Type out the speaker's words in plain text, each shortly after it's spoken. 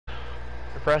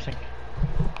depressing.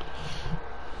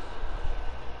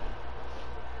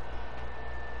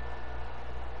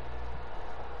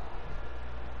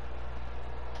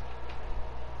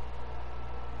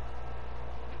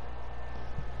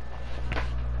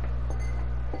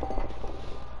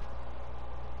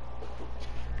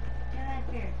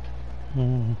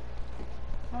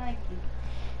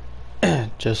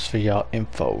 Just for y'all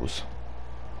infos,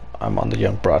 I'm on the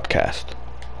Young Broadcast.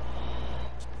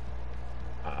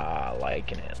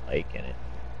 Liking it.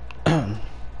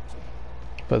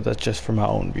 But that's just for my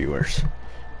own viewers.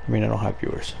 I mean, I don't have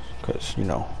viewers, because, you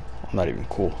know, I'm not even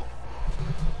cool.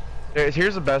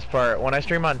 Here's the best part. When I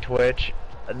stream on Twitch,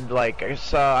 like,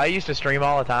 I used to stream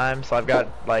all the time, so I've got,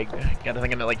 like, I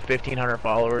think I'm at, like, 1,500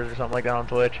 followers or something like that on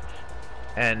Twitch.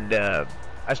 And,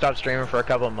 I stopped streaming for a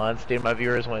couple of months, dude. My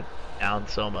viewers went down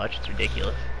so much, it's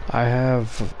ridiculous. I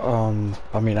have,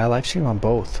 I mean, I live stream on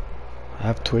both. I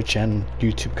have Twitch and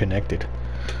YouTube connected.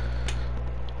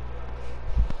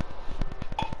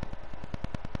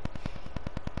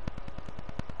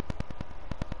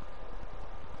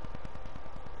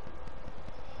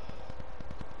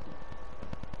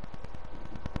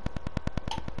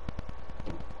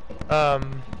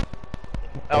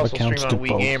 I also stream on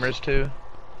Wii Gamers too.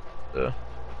 So.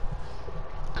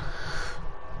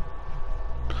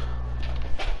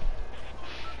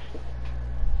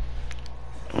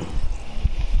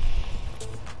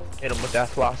 Hit him with that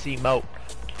flossy moat.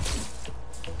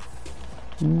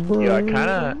 Yeah, I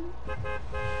kinda.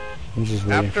 I'm just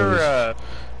waiting after for this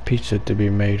pizza to be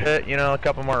made. You know, a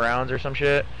couple more rounds or some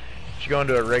shit. Should go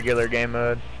into a regular game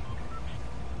mode.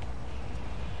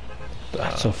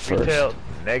 That's a first. Retail,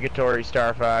 Negatory,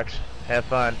 Star Fox. Have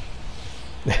fun.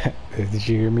 Did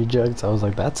you hear me, Jugs? I was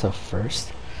like, that's a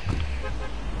first.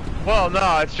 Well,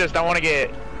 no, it's just I want to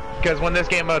get, because when this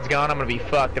game mode's gone, I'm gonna be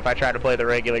fucked if I try to play the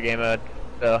regular game mode.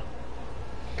 So,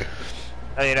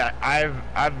 I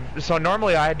mean, so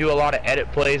normally I do a lot of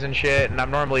edit plays and shit, and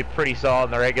I'm normally pretty solid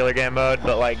in the regular game mode.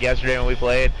 But like yesterday when we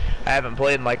played, I haven't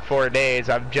played in like 4 days.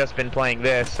 I've just been playing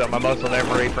this, so my muscle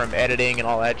memory from editing and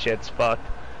all that shit's fucked.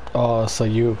 Oh, so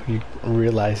you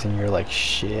realizing you're like,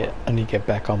 shit, I need to get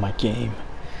back on my game.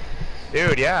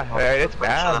 Dude, yeah, it's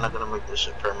bad. They're not gonna make this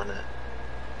shit permanent.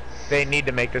 They need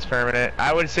to make this permanent.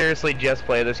 I would seriously just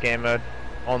play this game mode,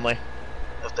 only.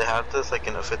 If they have this, like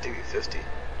in a 50v50,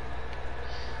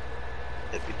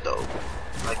 it'd be dope.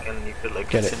 Like, and you could like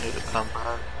continue to come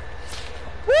back.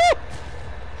 Woo!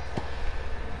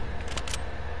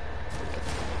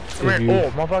 Come here,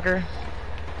 old motherfucker.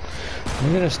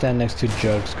 I'm gonna stand next to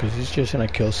Jugs because he's just gonna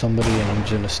kill somebody and I'm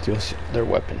just gonna steal their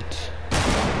weapons.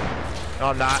 No,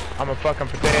 I'm not. I'm a fucking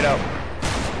potato.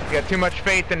 You got too much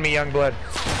faith in me, young blood.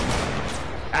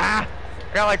 Ah!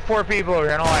 I got like 4 people over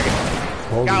here. I don't like it.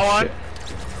 Holy got one. Shit.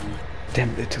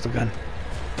 Damn, they took the gun.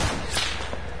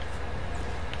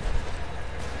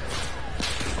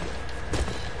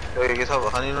 Yo, you guys have a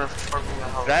honey run for me?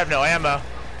 I have no ammo.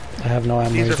 I have no ammo.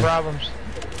 These either. are problems.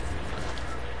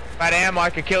 If I had ammo, I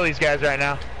could kill these guys right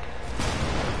now.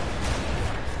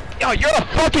 Yo, you're a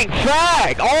fucking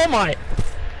fag! Oh my...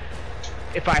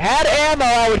 If I had ammo,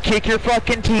 I would kick your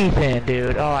fucking teeth in,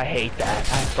 dude. Oh, I hate that.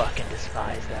 I fucking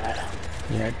despise that.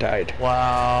 Yeah, I died.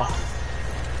 Wow.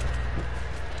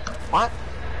 What?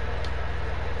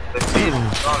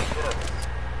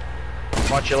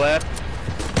 Watch your left.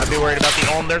 I'd be worried about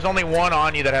the only. There's only one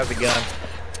on you that has a gun.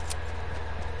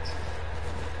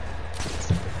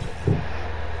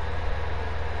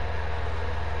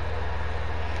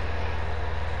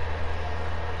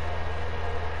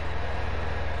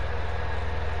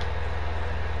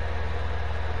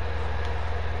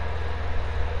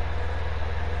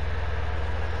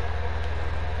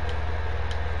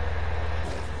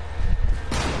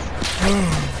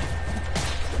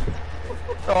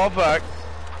 Oh fuck.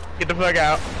 Get the fuck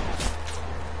out.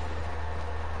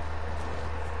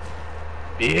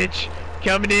 Bitch.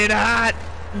 Coming in hot.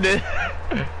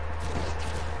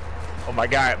 Oh my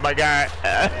god, my guy.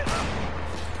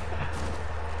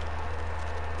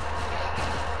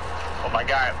 Oh my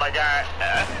god, my guy.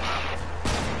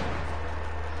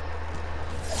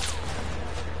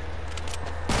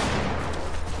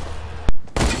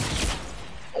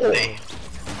 Oh.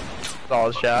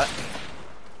 Solid shot.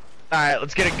 Alright,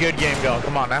 let's get a good game going.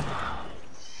 Come on now.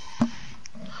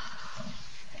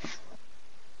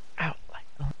 Ow.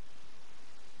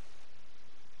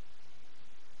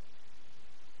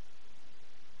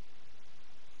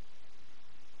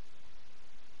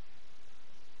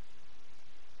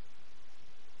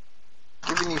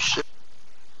 Giving you shit.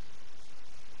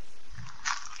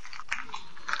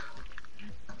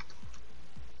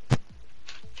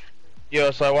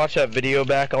 Yo, so I watched that video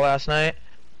back last night.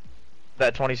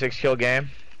 That 26 kill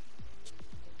game.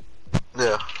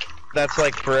 Yeah. That's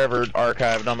like forever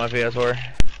archived on my PS4.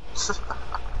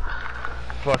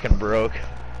 Fucking broke.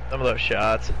 Some of those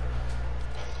shots.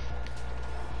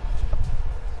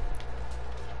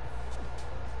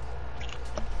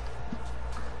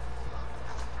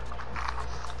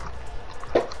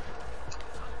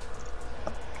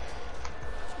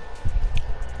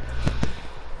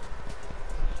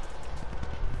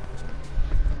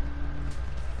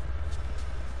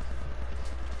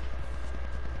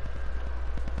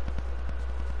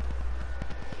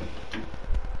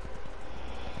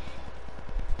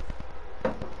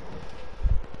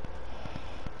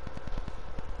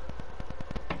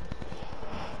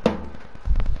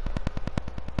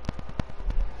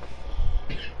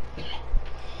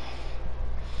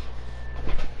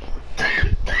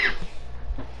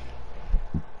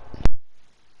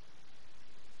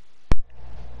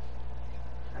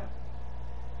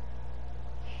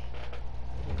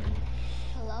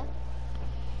 Hello?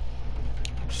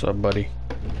 What's up, buddy?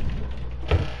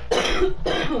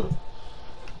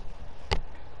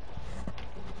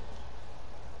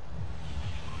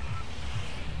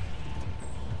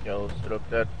 Yo, set up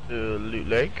that loot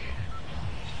lake.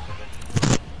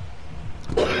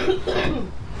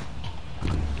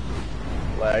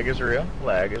 Lag is real.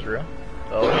 Lag is real.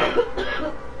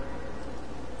 Oh.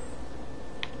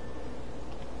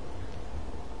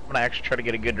 I'm gonna actually try to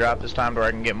get a good drop this time, where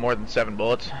I can get more than 7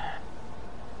 bullets.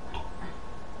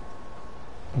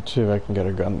 Let's see if I can get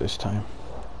a gun this time.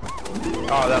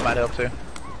 Oh, that might help too.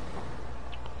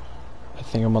 I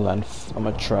think I'm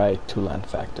gonna try to land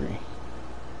factory.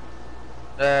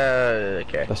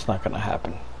 Okay. That's not gonna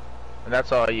happen. And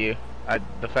that's all you.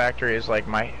 The factory is like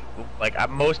my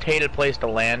most hated place to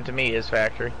land to me is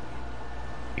factory.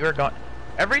 You are going.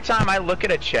 Every time I look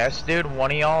at a chest, dude,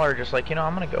 one of y'all are just like, you know,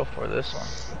 I'm gonna go for this one.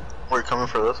 Were you coming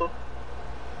for this one?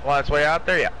 Well, that's way out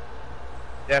there, yeah.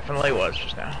 Definitely was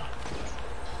just now.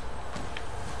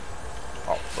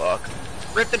 Oh fuck.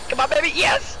 Ripped it, come on baby,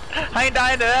 yes! I ain't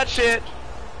dying to that shit.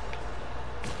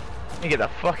 Let me get the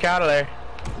fuck out of there.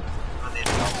 I need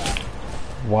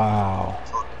help. Wow.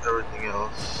 Fuck everything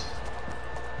else.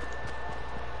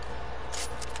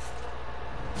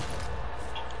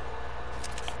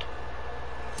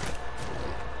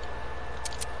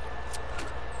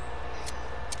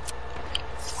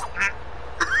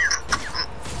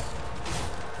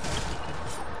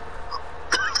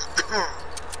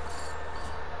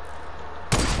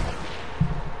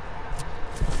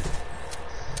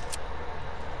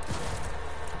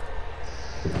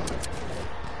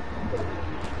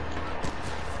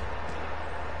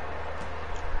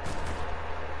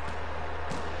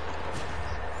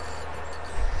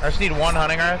 I just need one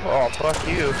hunting rifle. Oh, fuck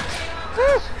you.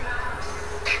 Woo.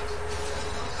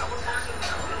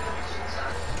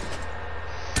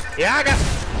 Yeah, I got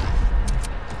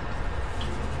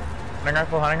hunting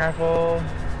rifle, hunting rifle.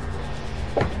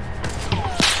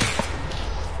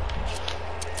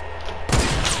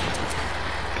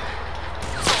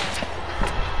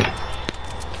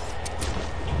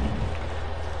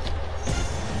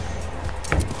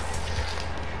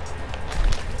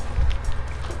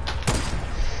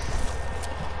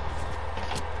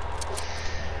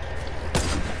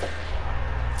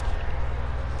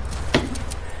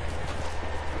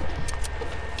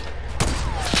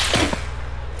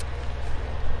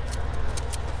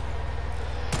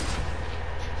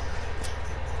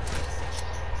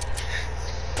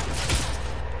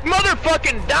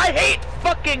 Motherfucking, I hate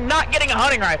fucking not getting a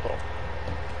hunting rifle.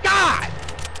 God!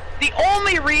 The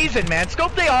only reason, man,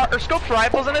 scoped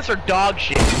rifles in this are dog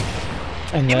shit.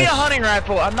 And Give me a yes, hunting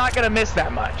rifle, I'm not gonna miss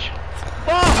that much.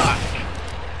 Fuck!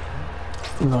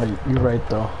 no, you're right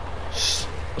though.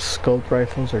 Scope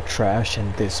rifles are trash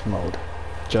in this mode.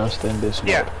 Just in this mode.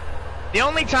 Yeah. The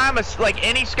only time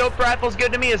any scoped rifle's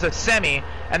good to me is a semi,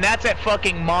 and that's at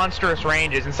fucking monstrous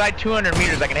ranges. Inside 200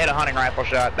 meters, I can hit a hunting rifle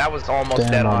shot. That was almost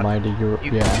Damn dead almighty, on.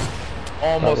 yeah.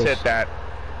 Almost was- hit that.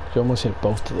 You almost hit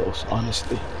both of those,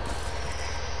 honestly.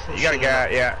 You gotta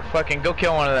get, yeah. Fucking go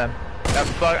kill one of them. That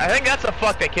fuck. I think that's the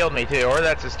fuck that killed me too, or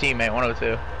that's his teammate, one of the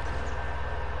two.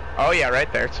 Oh yeah,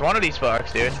 right there. It's one of these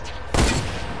fucks, dude.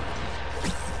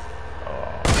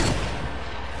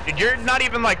 Dude, you're not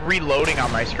even like reloading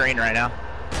on my screen right now.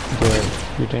 Good.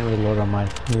 You didn't reload on mine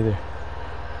either.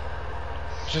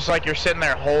 It's just like you're sitting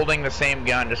there holding the same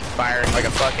gun, just firing like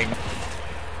a fucking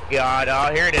god.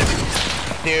 Oh, here it is.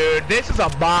 Dude, this is a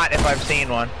bot if I've seen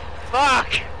one. Fuck!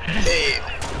 Hey,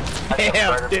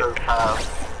 Damn, dude.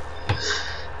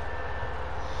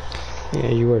 Yeah,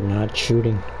 you were not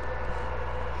shooting.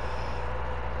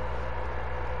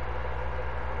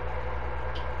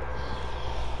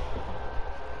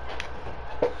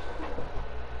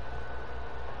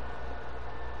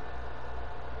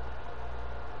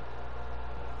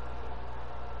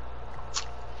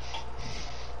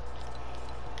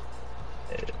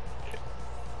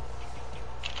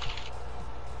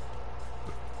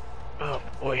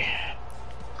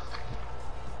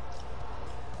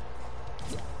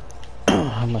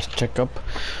 let's check up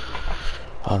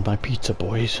on my pizza,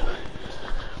 boys.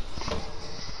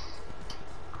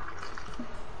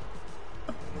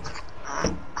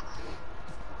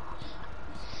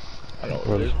 I know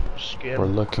what it is. Skin. We're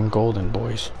looking golden,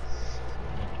 boys.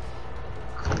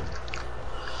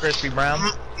 Crispy brown.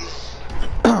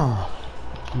 I'm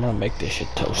gonna make this shit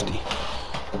toasty.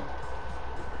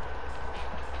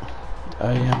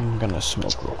 I am gonna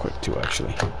smoke real quick too,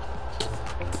 actually.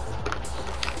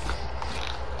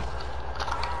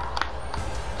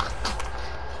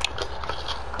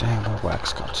 Damn, my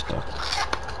wax got stuck.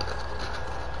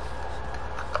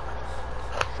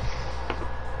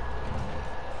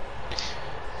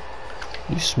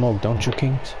 You smoke, don't you,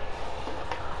 Kings?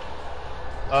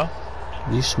 Huh?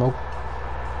 You smoke?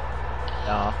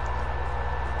 No.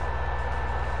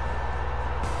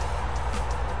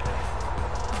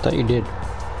 Thought you did.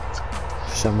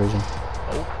 For some reason.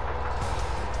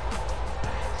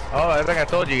 Oh, I think I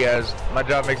told you guys. My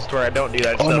job makes it to where I don't do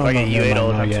that Oh stuff. no, I no, get UA'd all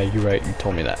the no, time. yeah, you're right. You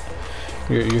told me that.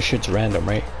 Your shit's random,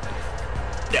 right?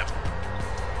 Yeah.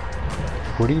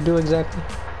 What do you do exactly?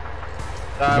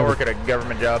 I work at a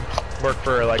government job. Work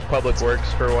for like public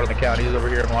works for one of the counties over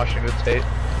here in Washington State.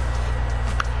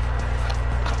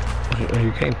 Are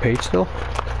you getting paid still?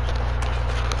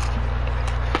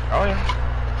 Oh yeah.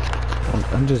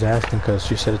 I'm just asking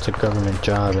because you said it's a government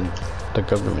job and the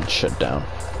government shut down.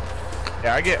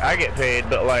 Yeah, I get paid,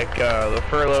 but like the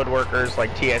furloughed workers,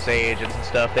 like TSA agents and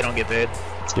stuff, they don't get paid.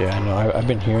 Yeah, I know. I've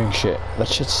been hearing shit. That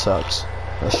shit sucks.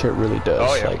 That shit really does.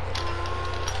 Oh yeah. Like,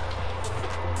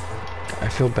 I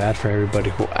feel bad for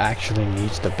everybody who actually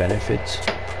needs the benefits.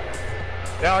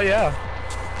 Oh yeah.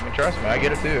 I mean, trust me, I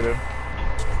get it too.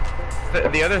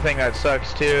 The other thing that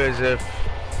sucks too is if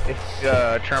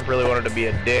Trump really wanted to be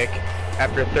a dick,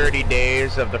 after 30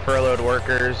 days of the furloughed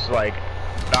workers, like,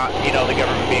 not, you know, the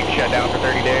government being shut down for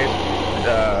 30 days,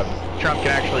 Trump can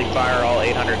actually fire all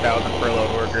 800,000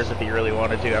 furloughed workers if he really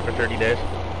wanted to after 30 days.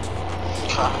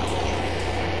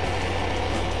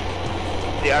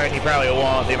 Yeah, I mean, he probably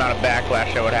won't. The amount of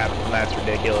backlash that would happen from that's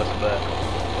ridiculous, but...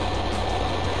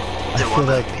 I feel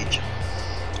like,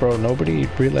 bro, nobody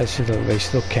realizes that they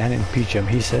still can impeach him.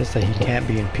 He says that he can't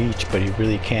be impeached, but he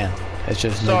really can. It's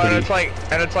just so, nobody...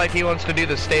 and it's like he wants to do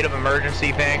the state of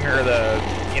emergency thing, or the,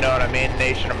 you know what I mean,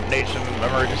 nation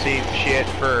emergency shit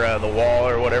for the wall,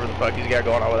 or whatever the fuck he's got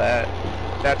going on with that.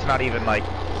 That's not even, like,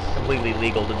 completely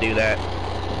legal to do that.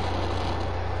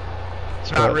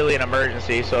 It's not really an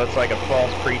emergency, so it's like a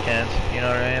false pretense, you know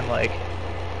what I mean? Like...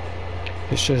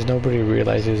 It's just nobody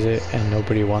realizes it, and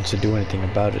nobody wants to do anything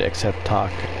about it except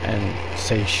talk and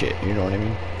say shit, you know what I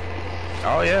mean?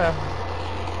 Oh yeah.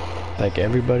 Like,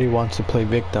 everybody wants to play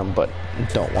victim, but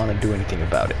don't want to do anything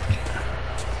about it.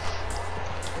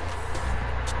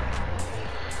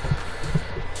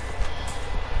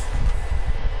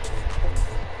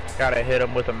 Gotta hit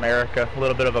him with America, a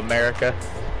little bit of America.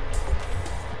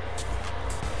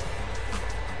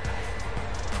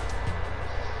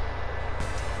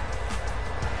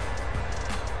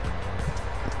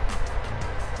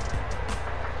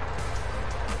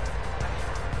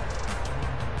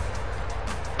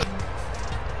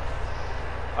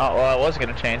 Oh, well, I was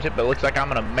gonna change it, but it looks like I'm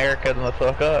an American the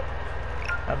fuck up.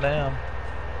 God damn.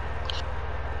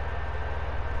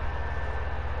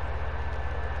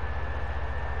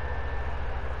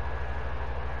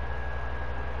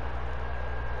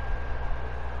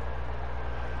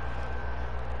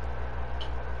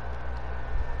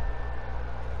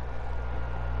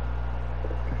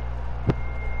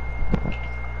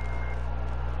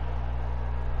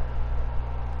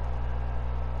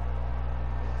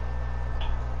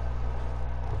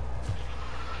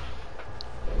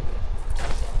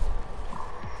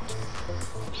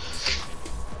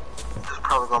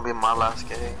 Probably gonna be my last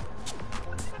game.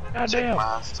 God Take damn. my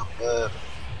ass to bed.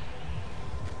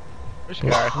 This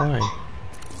guy. Why?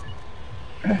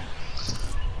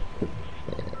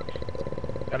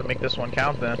 Gotta make this one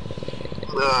count then.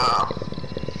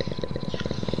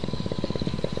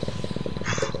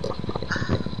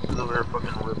 He's over here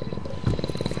fucking with me.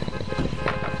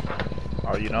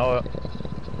 Oh, you know it.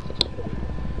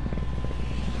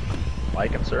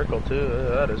 Like and circle too,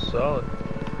 that is solid.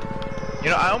 You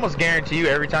know, I almost guarantee you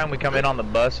every time we come in on the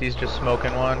bus, he's just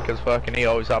smoking one, because fucking he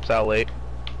always hops out late.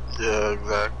 Yeah,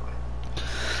 exactly.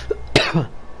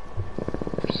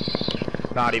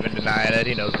 Not even denying it,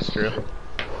 he knows it's true.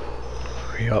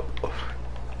 Yup.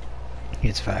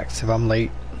 It's facts. If I'm late,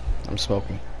 I'm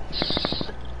smoking.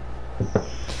 If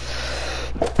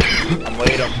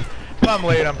I'm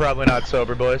late, I'm probably not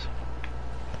sober, boys.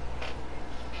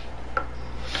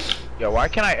 Yo, why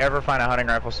can't I ever find a hunting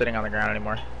rifle sitting on the ground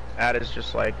anymore? That is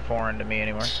just like foreign to me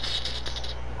anymore.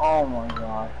 Oh my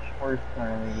gosh, worst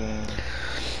turn of the game.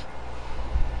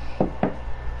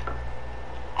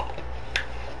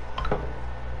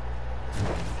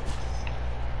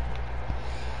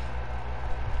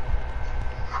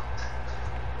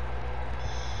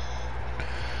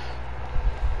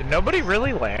 Did nobody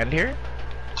really land here?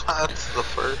 That's the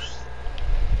first.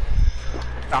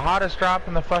 The hottest drop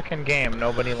in the fucking game,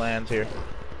 nobody lands here.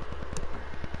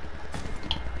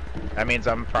 That means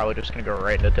I'm probably just gonna go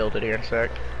right into tilted here in a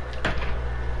sec. I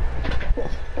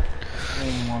don't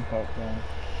even want that thing.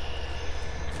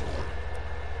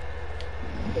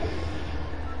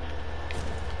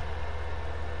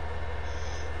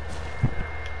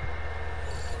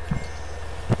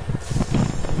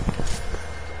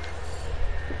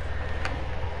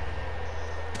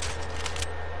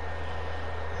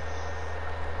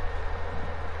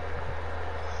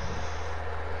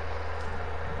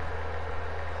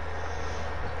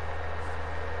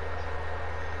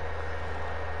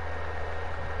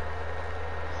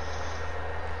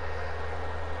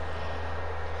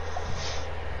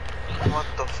 What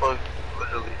the fuck?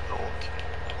 Literally no one.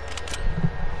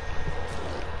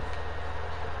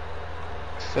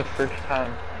 It's the first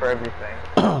time for everything.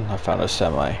 I found a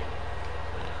semi.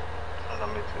 I know,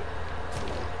 me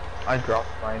too. I dropped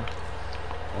mine.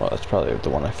 Well, that's probably the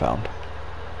one I found.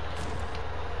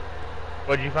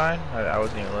 What'd you find? I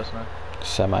wasn't even listening.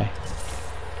 Semi.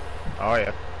 Oh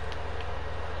yeah.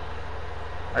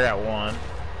 I got one.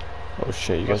 Oh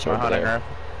shit, you What's guys my are over hunting there.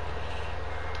 rifle?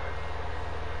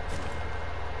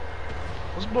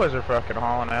 Those boys are fucking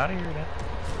hauling out of here, man.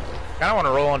 Kinda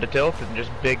wanna roll into tilted and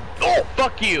just big. Oh,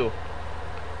 fuck you!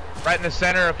 Right in the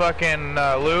center of fucking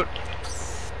loot.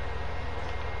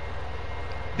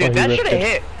 Dude, Oh, that he should've ripped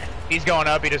hit. it. He's going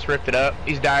up, he just ripped it up.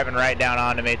 He's diving right down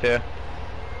onto me, too.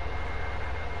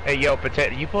 Hey, yo,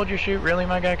 potato, you pulled your chute? Really,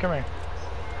 my guy? Come here.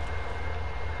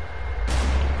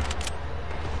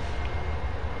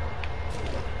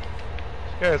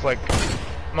 This guy's like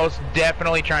most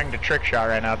definitely trying to trick shot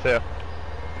right now, too.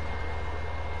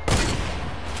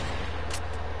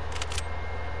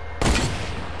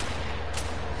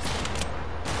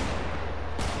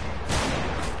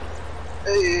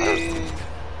 Hey!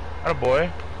 Oh boy.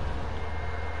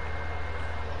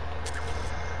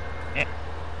 Yeah.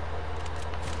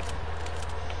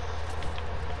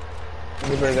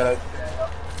 You better get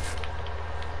out.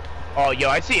 Oh, yo,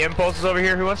 I see impulses over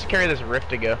here. Who wants to carry this rift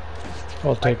to go?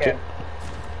 I'll take it.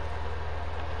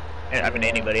 I mean,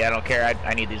 anybody. I don't care.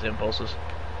 I need these impulses.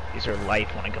 These are life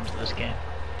when it comes to this game.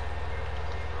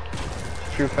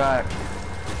 True fact.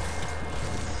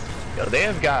 Yo, they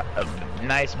have got a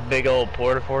nice big old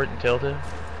porta fort and tilted.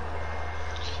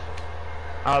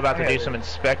 I'm about to do some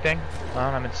inspecting. Hold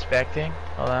on, I'm inspecting.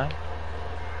 Hold on.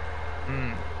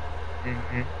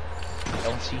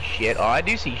 Don't see shit. Oh, I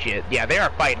do see shit. Yeah, they are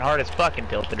fighting hard as fucking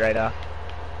tilted right now.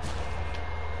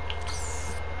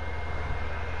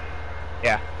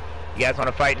 Yeah. You guys want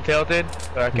to fight and tilted?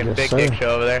 Fucking Yes, big sir. dick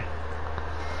show over there.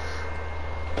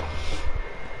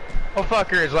 Oh,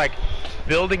 fucker is like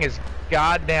building his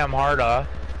goddamn heart off.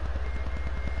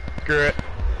 Screw it.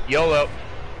 YOLO.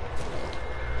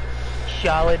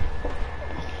 Solid.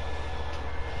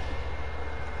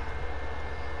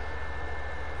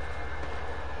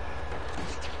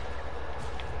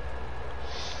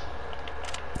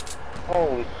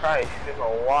 Holy Christ, there's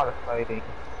a lot of fighting.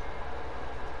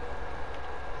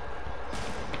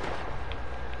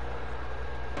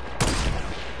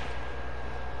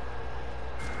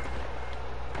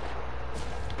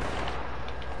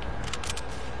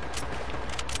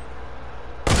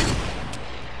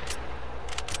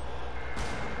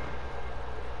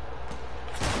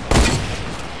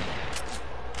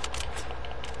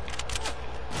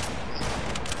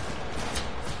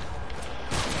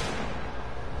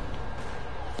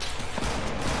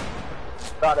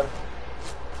 Got him.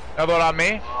 How about on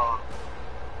me?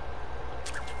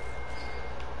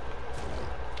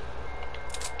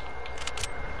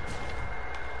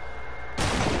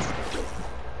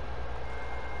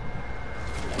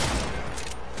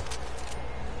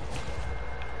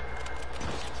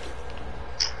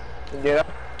 Get up.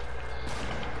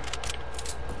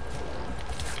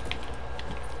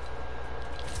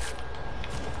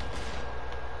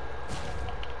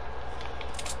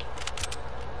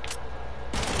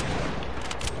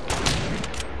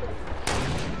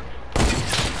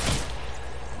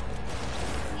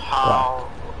 How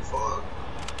the fuck?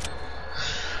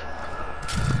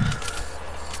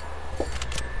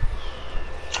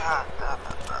 God,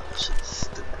 that shit's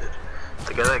stupid.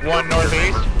 The guy that One killed me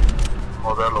northeast.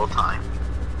 all that little time.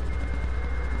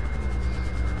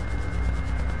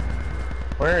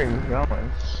 Where are you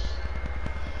going?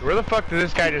 Where the fuck did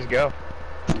this guy just go?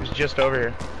 He was just over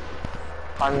here.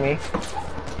 On me.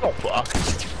 Oh fuck.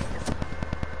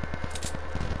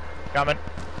 Coming.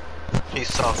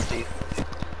 He's softy.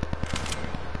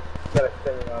 Got a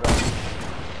spinning auto.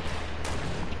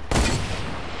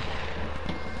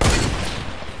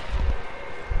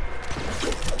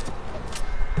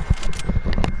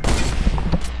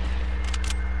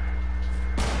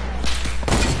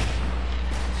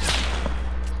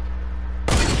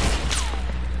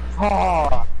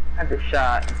 Oh, I had the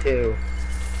shot too.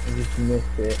 I just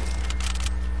missed it.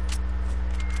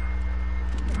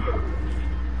 I'm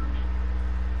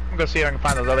gonna go see if I can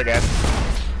find those other guys.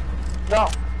 No.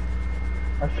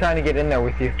 I was trying to get in there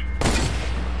with you.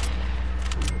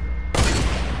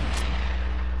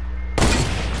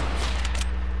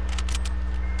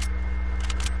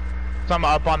 Some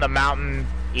up on the mountain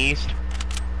east.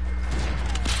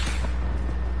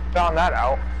 Found that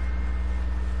out.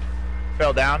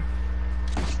 Fell down.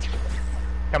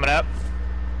 Coming up.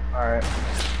 Alright.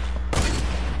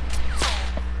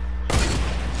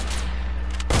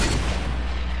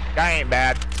 Guy ain't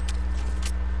bad.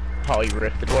 Oh, he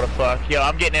rifted. What a fuck. Yo,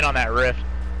 I'm getting in on that rift.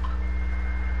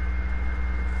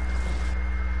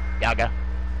 Yaga.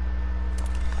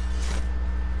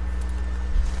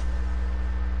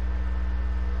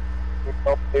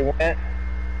 They went.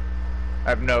 I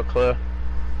have no clue.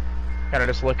 Kind of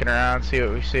just looking around, see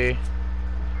what we see.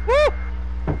 Woo!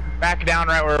 Back down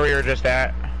right where we were just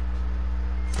at.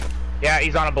 Yeah,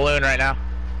 he's on a balloon right now.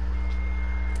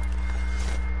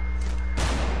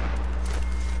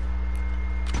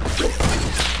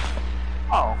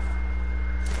 Oh.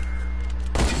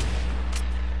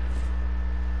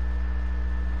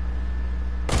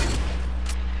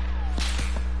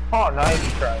 Oh,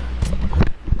 nice try.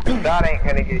 That ain't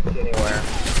gonna get you anywhere.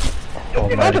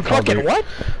 Almighty called it, what?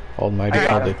 Almighty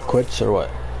called it quits or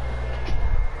what?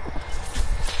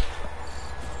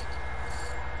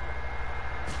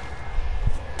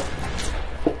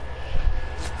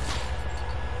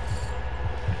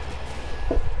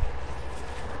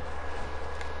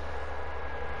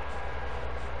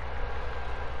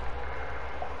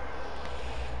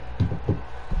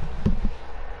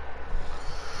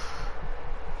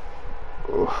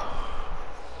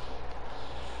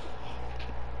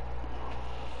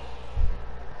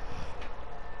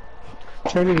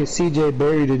 Trying to get CJ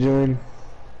Berry to join.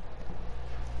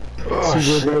 Oh,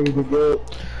 CJ Berry to go.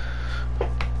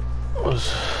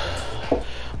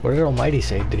 What did Almighty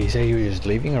say? Did he say he was just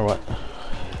leaving or what?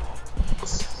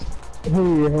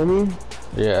 Who, your homie?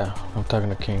 Yeah, I'm talking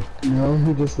to King. No,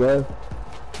 he just left.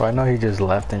 Well, I know he just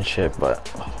left and shit, but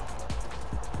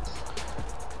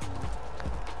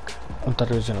I thought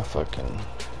he was gonna fucking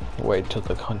wait till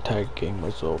the contact game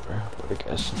was over, but I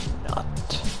guess not.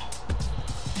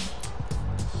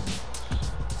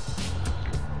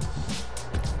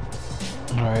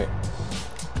 Alright.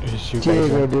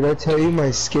 Diego, did I tell you my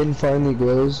skin finally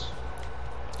glows?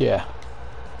 Yeah.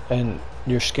 And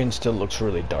your skin still looks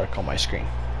really dark on my screen.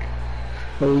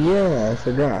 Oh yeah, I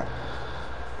forgot.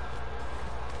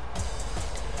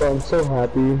 But I'm so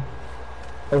happy.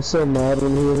 I was so mad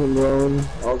when he wasn't glowing.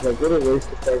 I was like, what a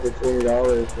waste of fucking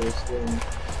 $20 for a skin.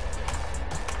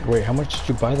 Wait, how much did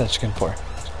you buy that skin for?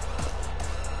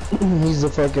 He's the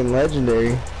fucking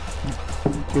legendary.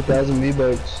 2,000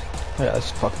 V-Bucks. Yeah,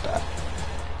 let's fuck that.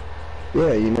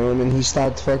 Yeah, you know, and then he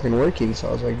stopped fucking working, so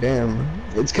I was like, damn.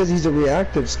 It's cause he's a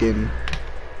reactive skin.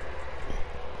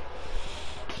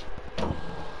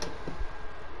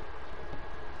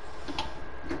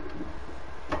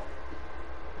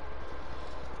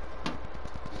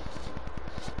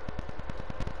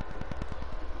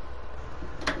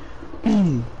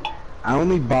 I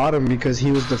only bought him because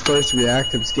he was the first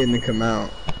reactive skin to come out.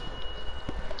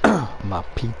 My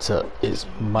pizza is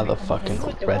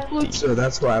motherfucking ready. So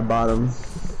that's why I bought him.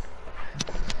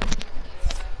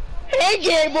 Hey,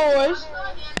 gay boys!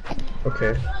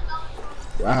 Okay.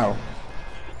 Wow.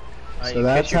 So you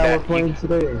that's kiss your how we're dad- playing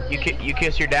today. You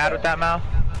kiss your dad with that mouth?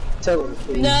 Tell him,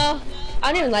 please. No,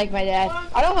 I don't even like my dad.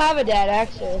 I don't have a dad,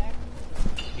 actually.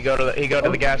 You go to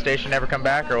the gas station, never come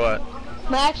back, or what?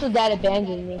 My actual dad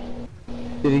abandoned me.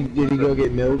 Did he go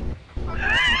get milk?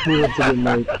 He went to get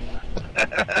milk.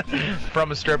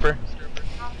 From a stripper.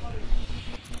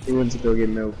 He went to go get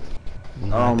milk. I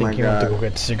Oh think my he went to God. go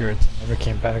get cigarettes and never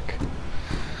came back.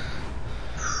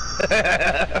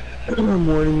 I'm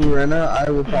warning you right now, I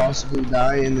will possibly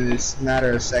die in this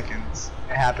matter of seconds.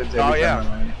 It happens every Oh, time yeah. I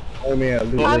land. Oh yeah,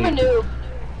 I'm a noob.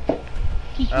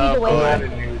 Teach me the way. I'm not a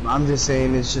noob. I'm just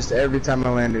saying it's just every time I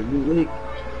land in Loot Lake,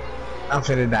 I'm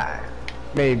finna die.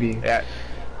 Maybe. Yeah.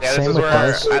 Yeah, this Same is with where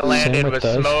us. I Same landed with with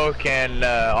us. Smoke and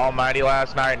Almighty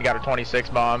last night and got a 26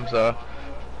 bomb, so.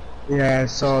 Yeah, I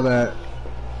saw that.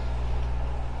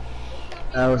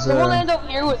 That was Someone land over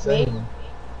here with me.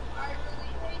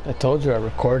 I told you I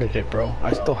recorded it, bro.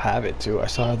 I still have it too. I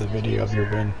saw the video of your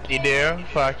win. You do?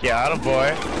 Fuck yeah,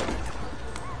 attaboy.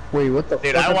 Wait, what the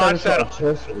Dude, fuck? I watched thought I that- saw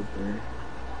a chest right there.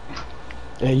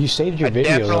 Yeah, you saved your I videos,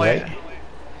 definitely- right?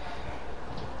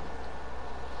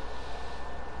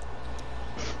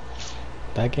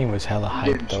 That game was hella hyped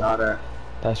Getting though. shot at.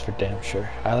 That's for damn sure.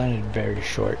 I landed very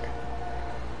short.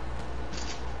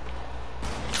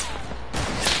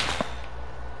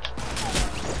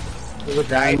 There's a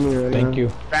guy in here right Thank now.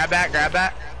 you. Grab that, grab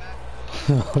that.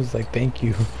 I was like, thank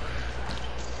you.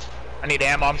 I need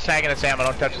ammo, I'm snagging this ammo,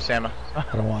 don't touch this ammo. I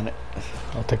don't want it.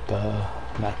 I'll take the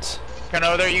mats. Come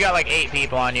over there, you got like 8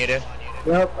 people on you, dude.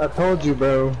 Yep, I told you,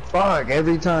 bro. Fuck,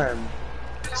 every time.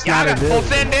 It's Yeah, I not got a full good.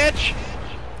 send, bitch!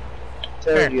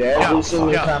 Tell you, every Jump,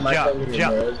 single jump, time I jump, come here,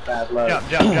 jump. bro, it's bad luck. Jump,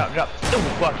 jump, jump, jump. Ooh,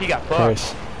 fuck, he got fucked.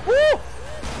 Paris, Woo!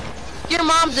 Your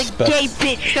mom's a Spec- gay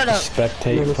bitch. Shut up.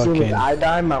 spectate As soon as fucking, I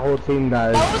die, my whole team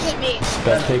dies. That wasn't me.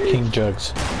 spectate King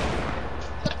Jugs.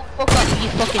 Fuck up, you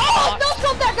fucking. Oh, don't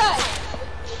kill that guy.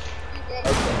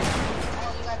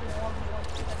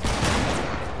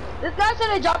 This guy said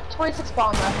I dropped 26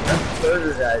 bombs left. Them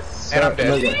burger guys. And I'm suck.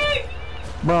 dead. Look,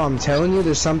 bro, I'm telling you,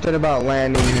 there's something about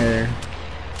landing here.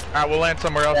 Alright, we'll land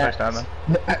somewhere else next time then.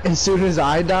 As soon as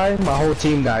I die, my whole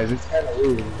team dies. It's kind of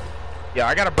weird. Yeah,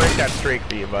 I gotta break that streak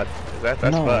for you, bud. That's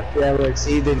No. fucked. Yeah, look,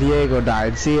 see, the Diego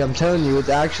died. See, I'm telling you, it's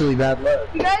actually bad luck.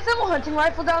 You guys have a hunting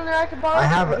rifle down there I can borrow? I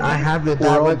have the We're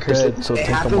bad all luck, Chris. dead, so It take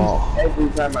 'em happens all. every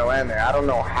time I land there. I don't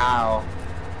know how,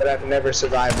 but I've never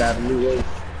survived that.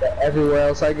 Everywhere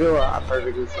else I go, I'm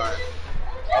perfectly fine.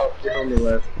 Oh, your homie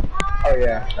left. Oh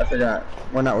yeah, I forgot.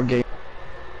 We're not with game.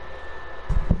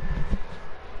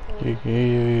 You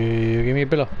give me a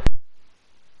pillow.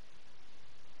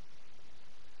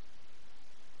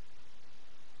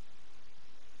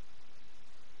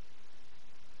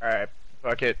 Alright,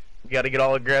 fuck it. You gotta get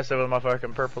all aggressive with my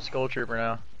fucking purple skull trooper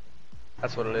now.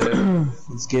 That's what it is.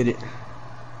 Let's get it.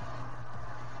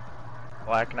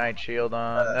 Black Knight shield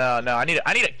on. No, I need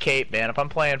a cape, man. If I'm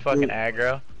playing fucking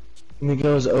aggro. Let me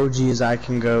go as OG as I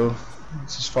can go.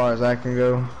 It's as far as I can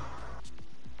go.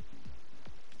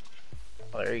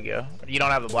 Oh, there you go. You don't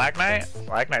have the Black Knight?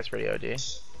 Black Knight's pretty OG.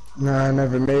 No, I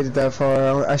never made it that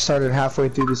far. I started halfway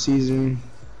through the season.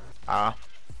 Ah.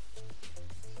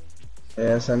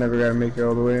 Yes, I never got to make it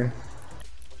all the way.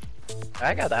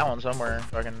 I got that one somewhere.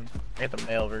 Fucking I got the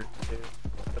male version too.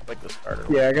 That's like the starter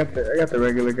one. Yeah, I got the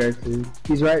regular guy too.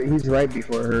 He's right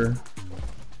before her.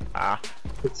 Ah.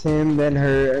 It's him, then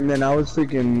her, and then I was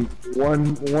freaking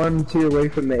one tier away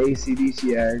from the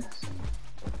ACDC ads.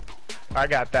 I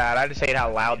got that. I just hate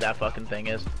how loud that fucking thing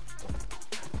is.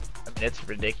 I mean, it's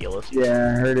ridiculous.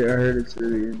 Yeah, I heard it. I heard it's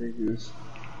really ridiculous.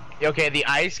 Okay, the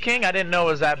Ice King, I didn't know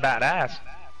was that badass.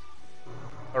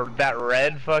 Or that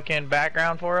red fucking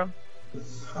background for him.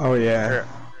 Oh yeah.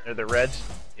 Or the reds.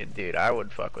 Yeah, dude, I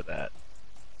would fuck with that.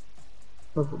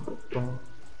 Ugh.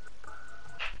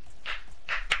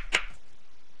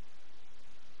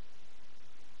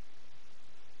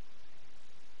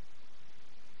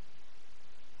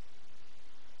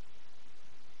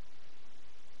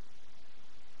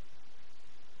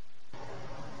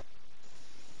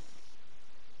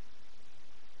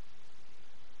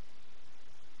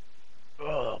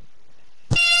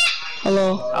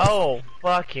 Hello. Oh,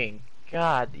 fucking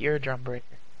God, eardrum breaker.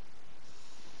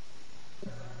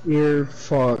 You're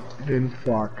fucked. Then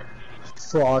fuck.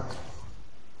 Fuck.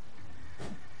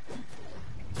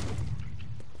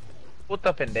 What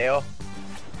the pendejo?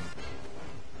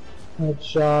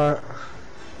 Headshot.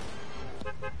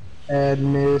 Add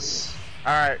miss.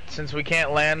 Alright, since we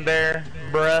can't land there,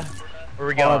 bruh, where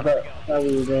we Oh, I going? thought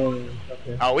we were going.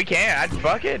 Okay. Oh, we can't.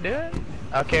 Fuck it, dude.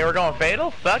 Okay, we're going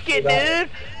fatal. Fuck it, Yeah.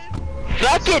 dude.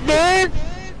 Fuck it, dude.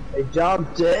 They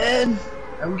jumped in.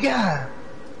 Oh god.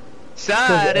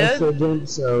 Side, dude. So jumped,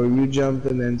 so you jumped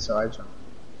and then so I jumped.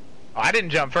 Oh, I didn't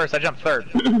jump first. I jumped third.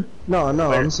 No,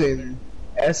 Where? I'm saying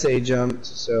SA jumped,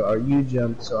 so you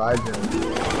jumped, so I jumped.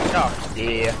 Oh,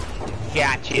 yeah.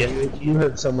 Gotcha. You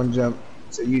heard someone jump,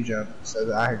 so you jumped,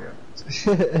 so I jumped.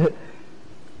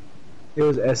 It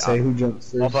was SA who jumped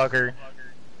first. Motherfucker.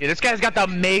 Dude, this guy's got the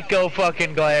Mako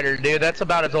fucking glider, dude. That's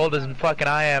about as old as fucking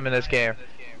I am in this game.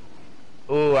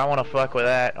 Ooh, I wanna fuck with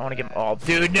that. I wanna get. Oh,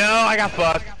 dude, no, I got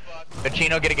fucked. But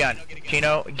Chino, get a gun.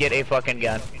 Chino, get a fucking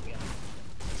gun.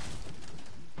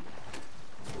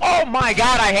 Oh my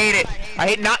god, I hate it. I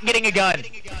hate not getting a gun.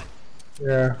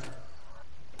 Yeah.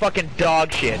 Fucking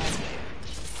dog shit.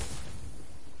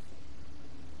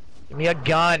 Give me a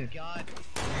gun.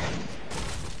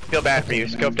 Feel bad for you.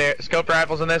 Scope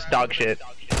rifles in this dog shit.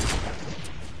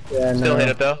 Yeah, Still no. hit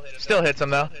it though. Still hits them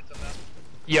though.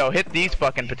 Yo, hit these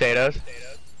fucking potatoes.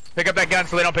 Pick up that gun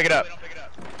so they don't pick it up.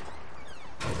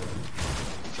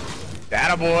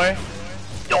 Attaboy.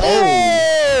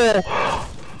 Oh!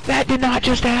 That did not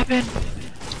just happen.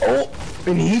 Oh,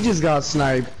 and he just got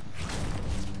sniped.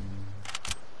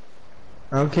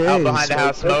 Okay. Out behind the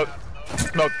house, smoke.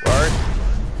 Smoke hard.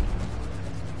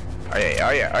 Oh yeah,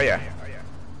 oh yeah, oh yeah.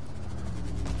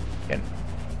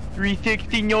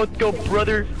 360 not go,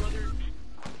 brother.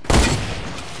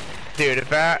 Dude, if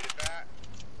that.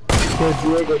 Yo,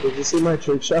 Diego, did you see my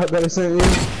trick shot that I sent you?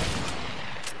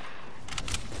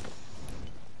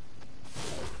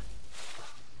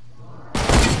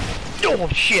 Oh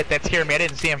shit, that scared me. I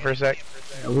didn't see him for a sec.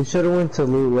 Yeah, we should have went to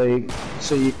Loot Lake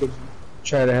so you could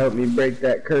try to help me break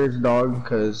that curse dog,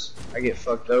 cause I get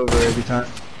fucked over every time.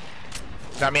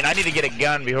 I mean, I need to get a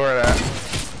gun before that.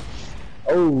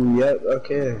 Oh, yep,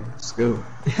 okay, let's go.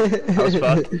 That was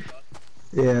fucked.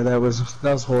 Yeah, that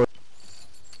was horrible.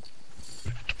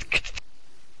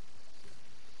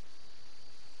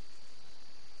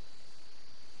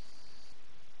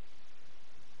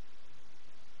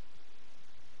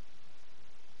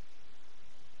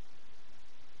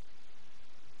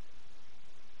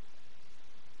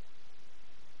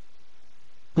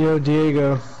 Yo,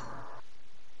 Diego.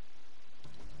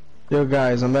 Yo,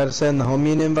 guys, I'm about to send the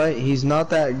homie an invite. He's not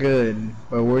that good,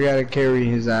 but we gotta carry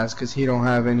his ass because he don't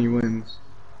have any wins.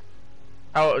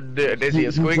 Oh, dude, is he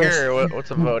a squeaker or what's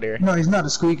the vote here? No, he's not a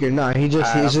squeaker. No, he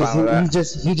just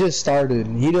started.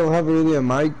 He don't have really a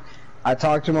mic. I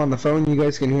talked to him on the phone. You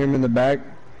guys can hear him in the back.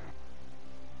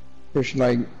 There's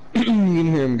like you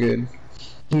can hear him good.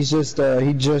 He's just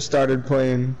he just started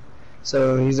playing,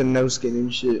 so he's a no skin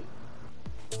and shit.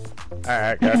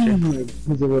 Alright, gotcha.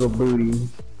 He's a little booty.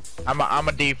 I'm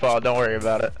a default, don't worry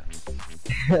about it.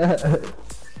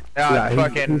 Yeah,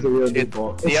 he's a real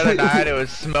default. The other night it was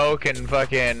Smoke and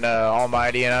fucking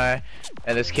Almighty and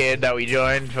this kid that we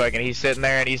joined, fucking he's sitting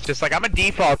there and he's just like, I'm a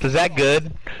default, is that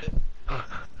good?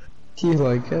 He's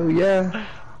like, hell yeah.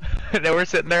 And then we're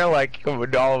sitting there like, all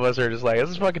of us are just like, this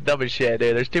is fucking dumb as shit,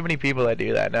 dude. There's too many people that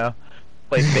do that now.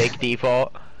 Play fake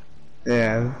default.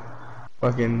 Yeah.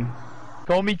 Fucking.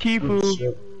 Call me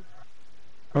Tifu.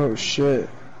 Oh shit.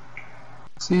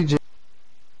 CJ.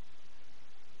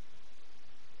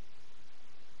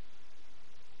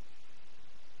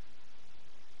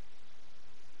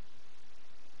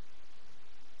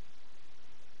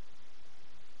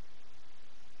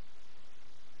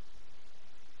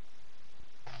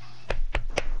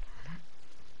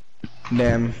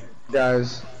 Damn.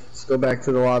 Guys, let's go back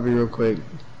to the lobby real quick.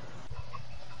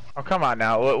 Oh, come on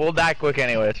now. We'll die quick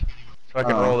anyways. So I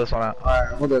can roll this one out. Alright,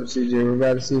 hold up, CJ. We're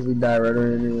about to see if we die right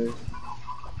away anyway.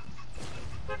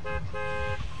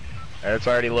 It's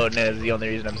already loading in, is the only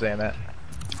reason I'm saying that.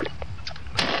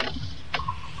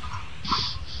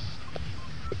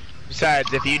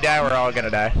 Besides, if you die, we're all gonna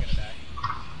die.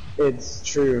 It's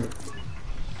true.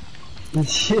 The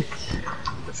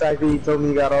fact that you told me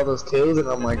you got all those kills, and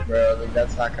I'm like, bro, like,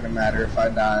 that's not gonna matter if I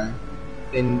die.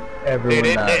 Then everyone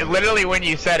Dude, dies. it literally when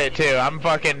you said it too, I'm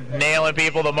fucking nailing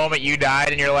people the moment you died,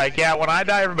 and you're like, yeah, when I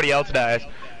die, everybody else dies.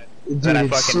 Dude, Then I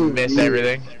it's fucking so miss weird.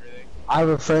 everything. I have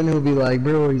a friend who'll be like,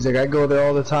 bro, he's like, I go there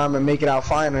all the time and make it out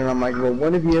fine, and I'm like, well,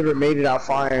 when have you ever made it out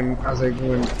fine? I was like,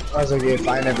 if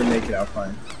I never make it out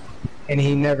fine. And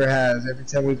he never has. Every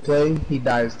time we play, he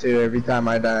dies too, every time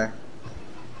I die.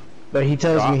 But he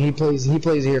tells me he plays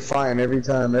here fine every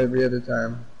time, every other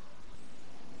time.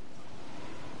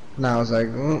 And I was like,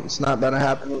 well, it's not gonna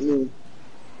happen with me.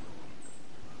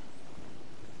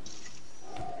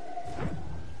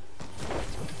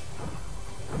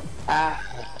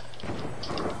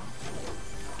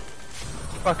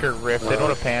 Fucker ripped it, what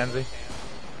a pansy.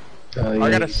 Yeah. I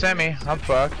got a semi, I'm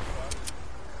fucked.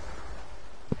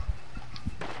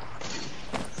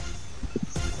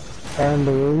 And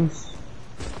the rooms.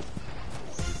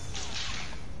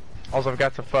 Also, I've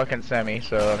got the fucking semi,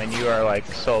 so I mean, you are like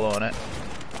soloing it.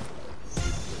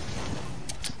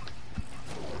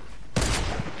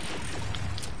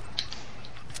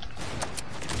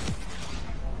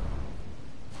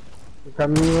 You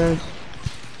coming, you guys?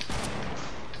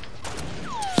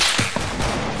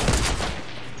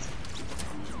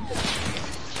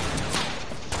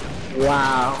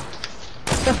 Wow.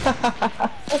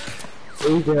 There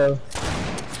you go.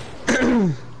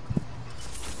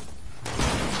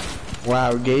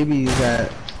 Wow, Gaby's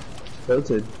at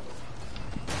tilted.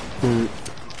 Dude,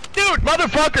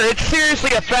 motherfucker, it's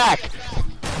seriously a fact!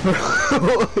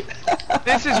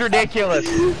 This is ridiculous.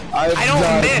 I'm I don't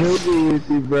not miss. joking with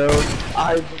you, bro.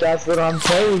 That's what I'm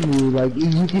telling you. Like,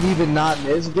 you can even not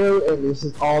miss, bro, and this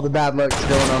is all the bad luck's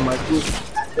going on, like,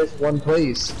 at this one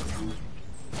place.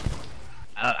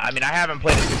 I mean, I haven't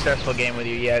played a successful game with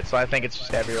you yet, so I think it's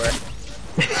just everywhere.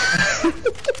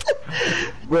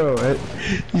 Bro,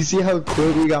 you see how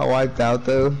quick we got wiped out,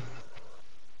 though?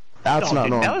 That's Oh, not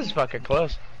dude, normal. that was fucking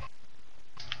close.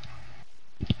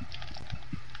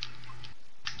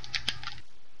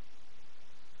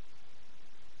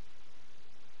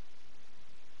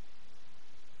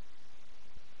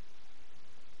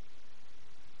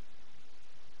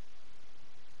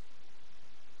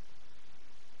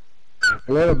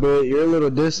 A little bit. You're a little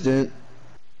distant.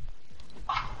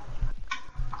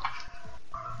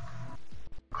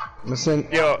 Listen.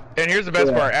 Yo, and here's the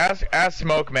best part. Ask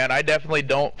Smoke, man. I definitely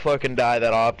don't fucking die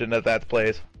that often at that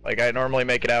place. Like, I normally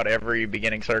make it out every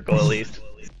beginning circle at least.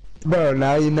 Bro,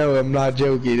 now you know I'm not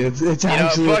joking. It's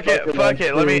actually. Fuck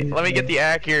it. Let me get the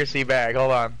accuracy back.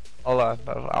 Hold on.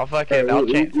 I'll fucking I'll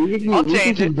change. I'll change we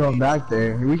can keep it. going back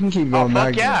there. We can keep Oh going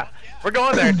back. fuck yeah. We're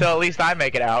going there until at least I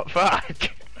make it out.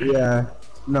 Fuck. Yeah.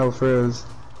 No frizz.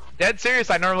 Dead serious.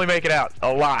 I normally make it out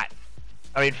a lot.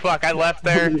 I mean, fuck. I left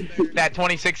there that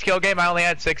 26 kill game. I only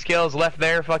had 6 kills. Left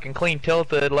there, fucking clean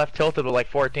tilted. Left tilted with like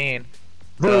 14.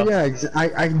 Bro, So.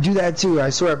 yeah, I do that too. I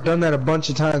swear I've done that a bunch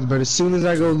of times. But as soon as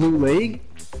I go loot lake,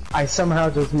 I somehow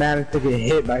just manage to get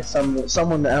hit by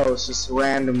someone else just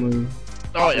randomly.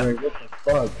 Oh yeah. Like, what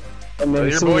the fuck? And then So as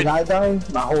your soon as boy- I die,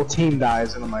 my whole team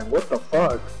dies, and I'm like, what the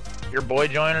fuck? Your boy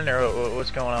joining or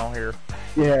what's going on here?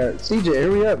 Yeah, CJ,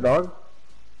 hurry up, dog.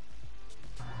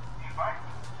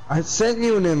 I sent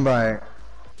you an invite.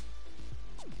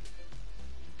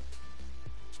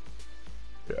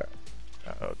 Yeah.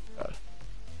 Oh god.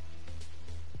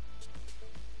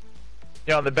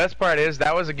 You know, the best part is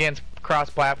that was against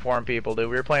cross-platform people, dude.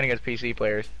 We were playing against PC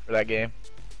players for that game.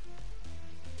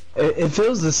 It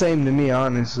feels the same to me,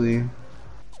 honestly.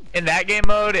 In that game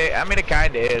mode, I mean, it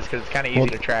kind of is, because it's kind of easy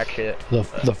to track shit. The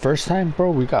first time,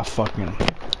 bro, we got fucked.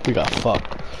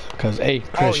 Cause, hey,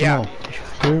 Chris, Oh, yeah.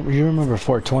 you remember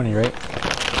 420, right?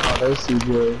 Oh, there's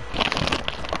CJ.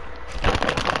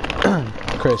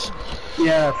 Chris.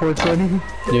 Yeah, 420.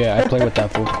 Yeah, I play with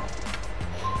that fool.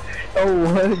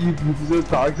 Oh, what? You still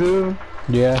talk to him?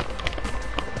 Yeah.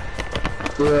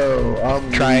 Bro,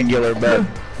 Triangular bet.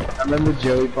 I remember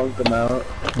Joey punked him out.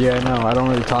 Yeah, no, I don't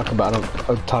really talk about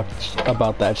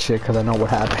that shit because I know what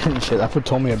happened and shit. That fool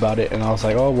told me about it and I was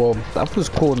like, oh, well, that fool's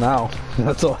cool now.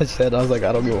 That's all I said. I was like,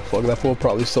 I don't give a fuck. That fool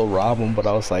probably still rob him, but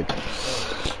I was like,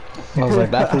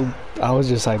 that fool, I was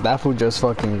just like, that fool just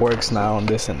fucking works now and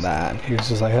this and that. He was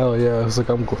just like, hell yeah. I was like,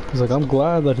 I'm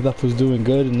glad that fool's doing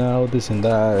good now, this and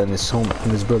that, and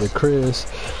his brother Chris.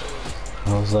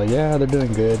 I was like, yeah, they're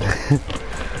doing good.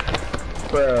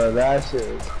 Bro, that shit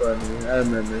was funny. I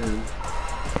remember him.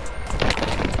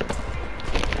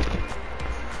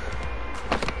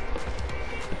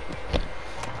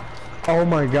 Oh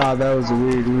my god, that was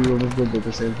weird. We almost did it at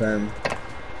the same time.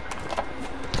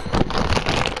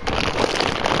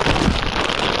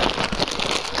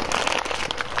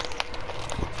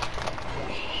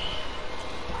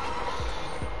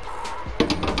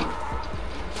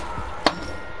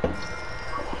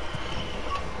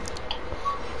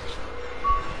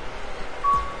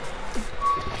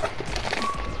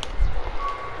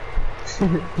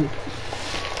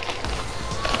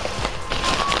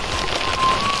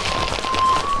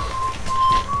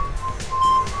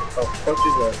 Oh, fuck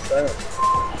is that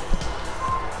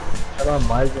sound?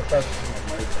 Am I mic? What's up?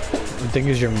 The thing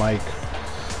is your mic.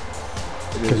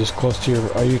 Because it's close to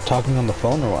your... Are you talking on the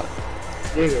phone or what?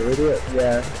 Diego, ready up?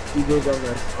 Yeah, he did on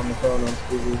the phone on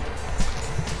TV.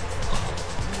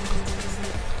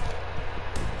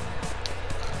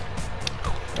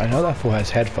 I know that fool has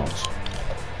headphones.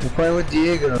 We're playing with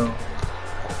Diego.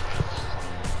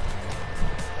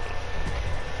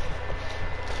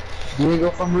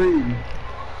 Diego from Reed.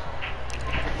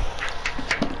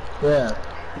 Yeah.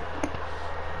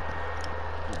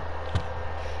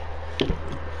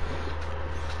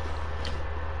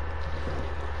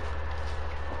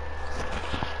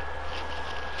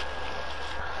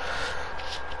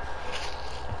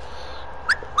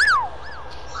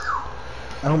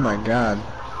 Oh my god.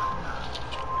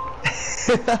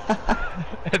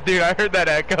 Dude, I heard that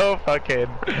echo. Fucking.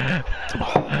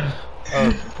 That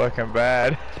was fucking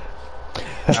bad.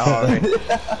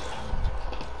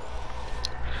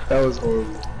 That was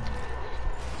horrible.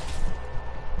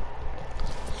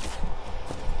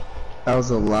 That was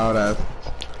a loud ass.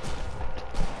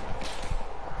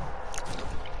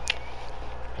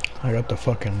 I got the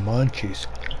fucking munchies.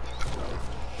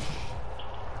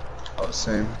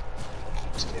 same.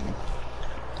 Just kidding.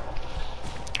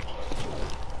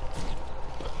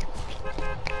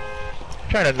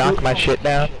 Trying to knock my shit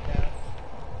down. This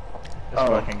Oh.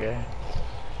 fucking guy.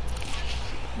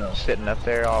 No. Sitting up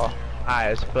there all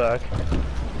high as fuck.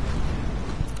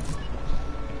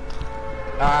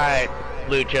 Alright,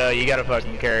 Lucha, you gotta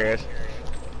fucking carry us.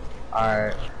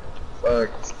 Alright. Fuck.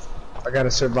 I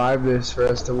gotta survive this for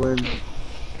us to win.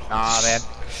 Nah, man.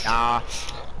 Nah.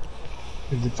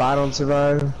 Because if I don't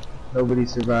survive, nobody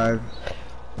survives.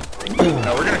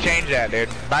 No, we're gonna change that, dude.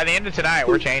 By the end of tonight,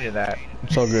 we're changing that.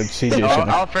 It's all good. CJ.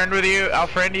 I'll friend with you. I'll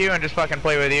friend you and just fucking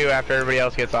play with you after everybody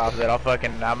else gets off it.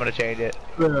 I'm gonna change it.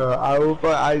 Bro, I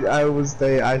will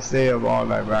stay. I stay up all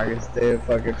night, bro. I can stay up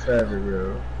fucking forever,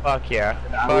 bro. Fuck yeah.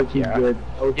 I Fuck will yeah. keep good.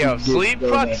 I will Yo, keep good sleep,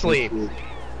 going fuck at sleep. this shit.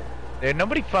 Dude,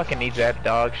 nobody fucking needs that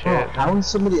dog shit. Bro, how is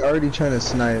somebody already trying to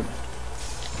snipe?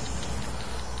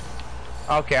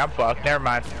 Okay, I'm fucked. Never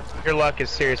mind. Your luck is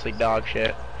seriously dog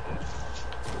shit.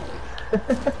 I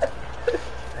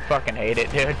fucking hate it,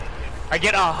 dude. I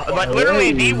get like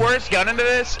literally the worst gun into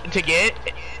this to get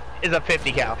is a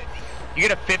 50 cal. You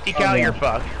get a 50 cal, you're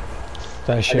fucked.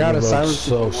 That shit got a reloads silence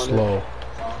so if you want slow.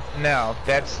 No,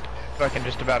 that's fucking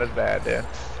just about as bad, dude.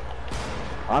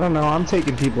 I don't know. I'm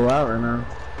taking people out right now.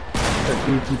 Took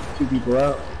two people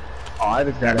out. Oh, I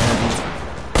just got a heavy.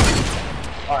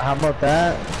 Alright, how about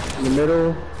that? In the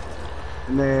middle.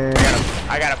 And then...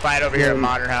 I got a fight over here at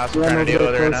Modern House. I'm run trying to over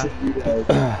deal with there it right close now. to you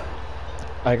guys.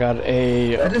 I got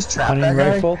a I just trapped hunting that guy.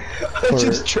 rifle I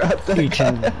just trapped that each guy.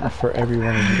 and for every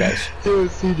one of you guys.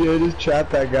 Dude, CJ, I just trapped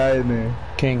that guy in there.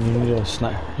 King, you need a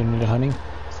snipe. You need a hunting.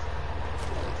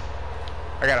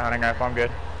 I got a hunting rifle. I'm good.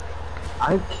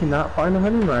 I cannot find a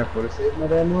hunting rifle to save my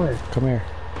damn life. Come here.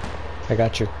 I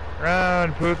got you.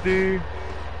 Run, pussy.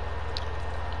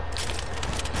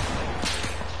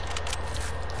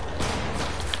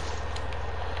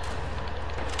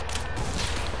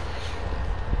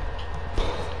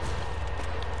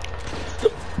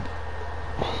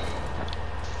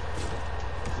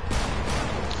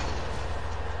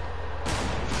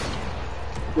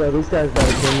 Yeah, this guy's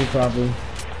gotta kill me probably.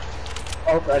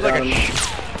 Oh, I There's like got a him.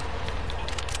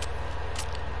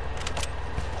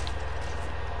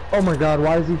 Oh my god,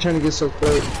 why is he trying to get so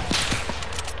close?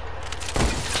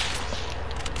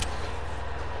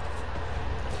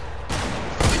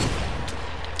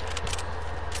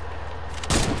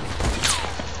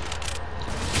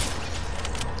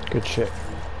 Good shit.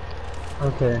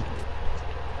 Okay. I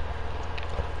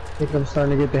think I'm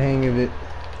starting to get the hang of it.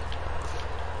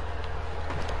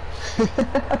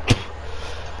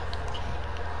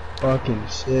 Fucking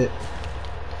shit.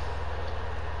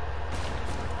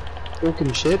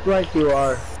 Fucking shit like you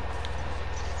are.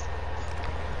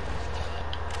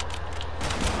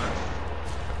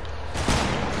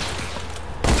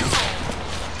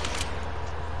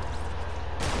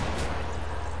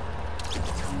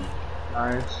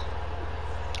 Nice.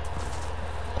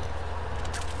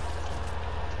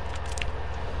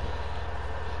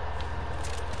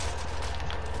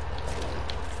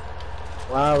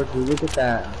 Wow, would you look at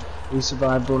that? We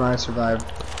survived when I survived.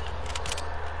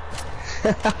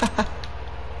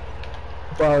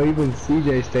 Wow, even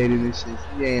CJ stayed in this shit.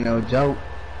 CJ ain't no joke.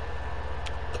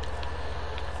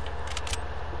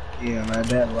 Yeah, man,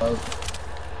 that low.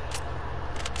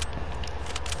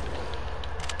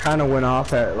 Kinda went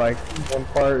off at like one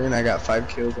part and I got 5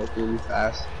 kills like really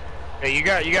fast. Hey, you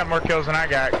got more kills than I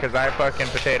got because I fucking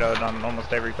potatoed on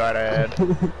almost every fight I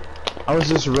had. I was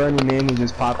just running in and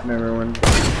just popping everyone.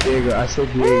 Diego, I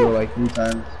said Diego like 3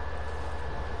 times.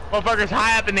 Motherfuckers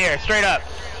high up in the air, straight up.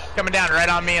 Coming down right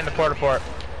on me in the porta fort.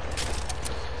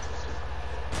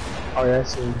 Oh yeah, I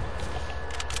see him.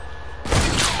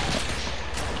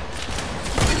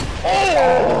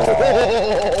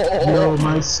 Oh! Yo,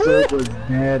 my scope was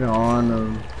dead on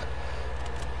him.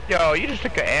 Yo, you just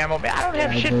took the ammo. Man, I don't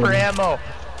have Yeah, I shit did. for ammo.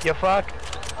 You fuck.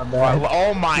 My bad.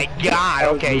 Oh my god.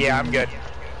 Okay, yeah, I'm good.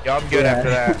 Yo, I'm good Yeah. after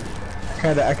that.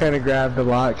 I kinda grabbed a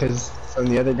lot because from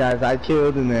the other guys I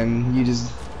killed, and then you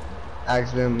just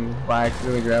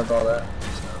accidentally grabbed all that.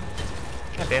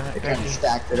 God damn It it. kind of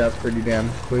stacked it up pretty damn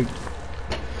quick.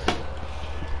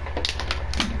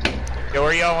 Yo,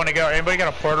 where y'all want to go? Anybody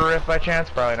got a porter riff by chance?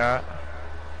 Probably not.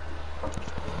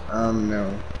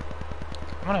 No.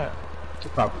 I'm gonna.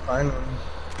 Could probably find one.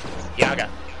 Yeah, I got.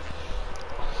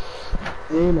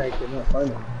 And I could not find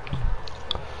one.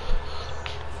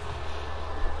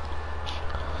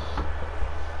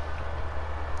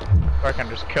 I can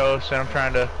just coast and I'm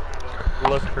trying to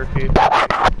look for people.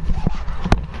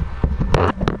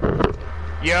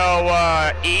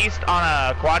 Yo, east on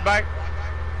a quad bike?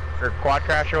 Or quad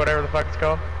crash or whatever the fuck it's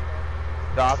called.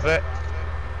 The opposite.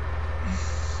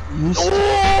 You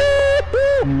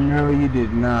no, you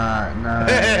did not. Nah.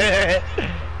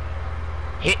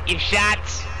 Hit your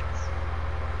shots.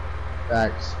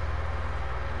 Facts.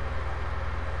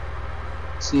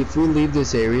 See, if we leave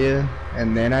this area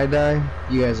and then I die,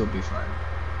 you guys will be fine.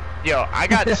 Yo, I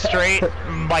got straight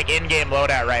like in-game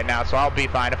loadout right now, so I'll be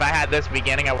fine. If I had this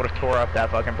beginning, I would have tore up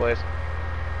that fucking place.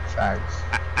 Facts.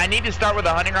 I need to start with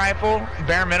a hunting rifle,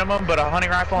 bare minimum, but a hunting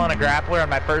rifle and a grappler on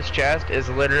my first chest is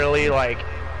literally like,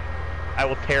 I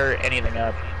will tear anything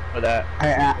up with that.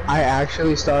 I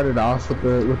actually started off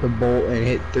with the bolt and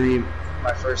hit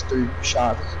my first 3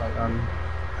 shots, like I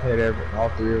hit all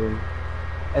 3 of them,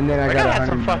 and then I got had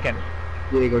some fucking.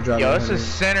 Yeah, go drop. Yo, this is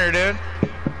center, dude.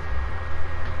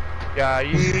 Yeah,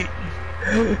 you.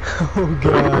 Oh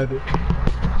god,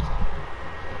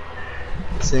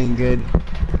 this ain't good.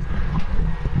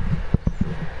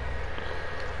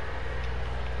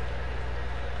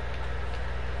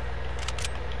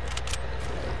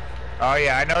 Oh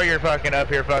yeah, I know you're fucking up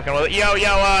here fucking with it. Yo,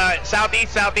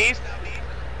 southeast.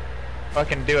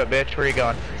 Fucking do it, bitch. Where you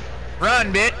going?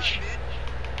 Run, bitch.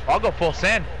 I'll go full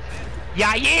send.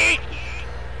 Yeah, yeet.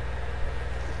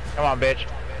 Come on, bitch. You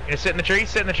gonna sit in the tree?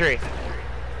 Sit in the tree.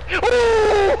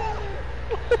 Oh,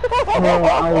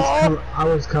 I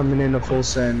was coming in a full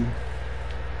send.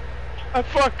 A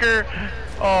fucker.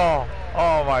 Oh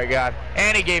my god.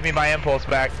 And he gave me my impulse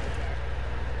back.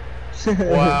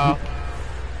 Wow.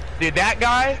 Dude, that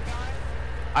guy,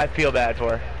 I feel bad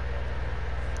for.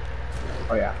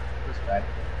 Oh yeah, that's bad.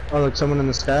 Oh look, someone in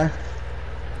the sky.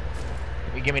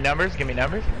 You give me numbers.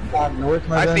 North,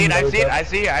 my I gun. see it.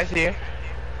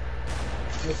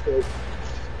 That's good.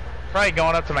 Probably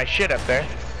going up to my shit up there.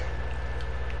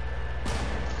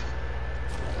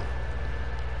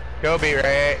 Go be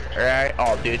right.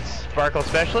 Oh, dude, Sparkle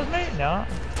Specialist, mate? No.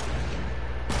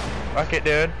 Fuck it,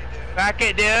 dude.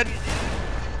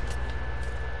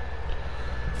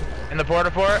 In the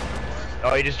porta fort?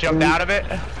 Oh, you just jumped out of it?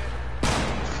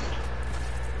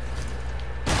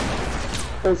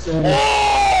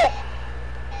 Oh!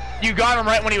 You got him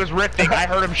right when he was rifting. I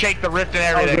heard him shake the rift and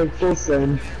everything. I was like full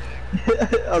send.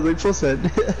 I was like full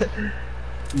send.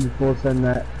 Full send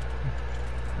that.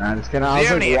 Nah, just kidding. I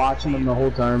was like watching him the whole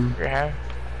time. Do you have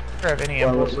any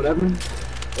impulses? Whatever.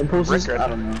 Impulses? I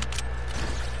don't know.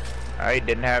 I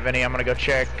didn't have any. I'm gonna go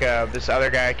check. This other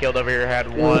guy I killed over here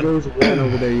had Yeah, one. there was one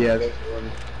over there. Yeah, there's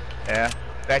one. Yeah,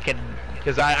 that can.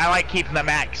 Cause I like keeping the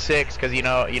max 6, cause you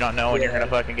don't know when you're gonna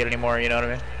fucking get any more. You know what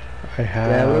I mean? I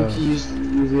have. Yeah, look,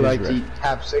 usually like to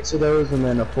tap 6 of those and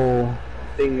then a full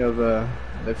thing of the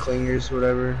clingers,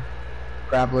 whatever,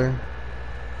 grappler.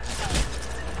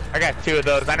 I got 2 of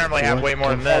those. I normally have way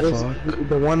more than this.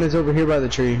 The one is over here by the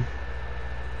tree.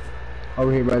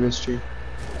 Over here by this tree.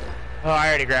 Oh, I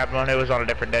already grabbed one. It was on a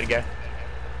different dead guy.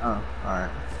 Oh, alright.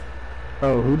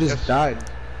 Oh, who just died?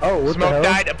 Oh, what Smoke the hell?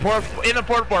 died in the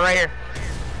port right here.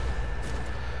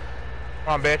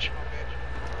 Come on, bitch.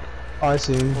 Oh, I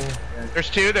see him. There's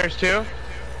 2. There's 3.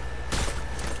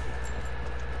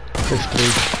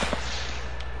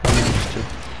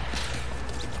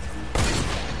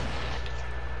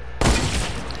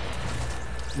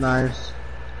 Nice.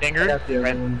 Fingered.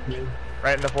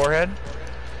 Right in the forehead.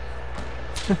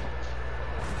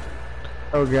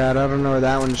 Oh god, I don't know where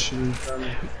that one's shooting from.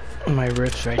 My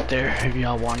wrist right there, if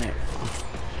y'all want it.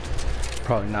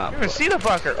 Probably not. You can see the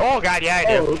fucker. Oh god, yeah, I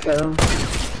do. Oh, okay.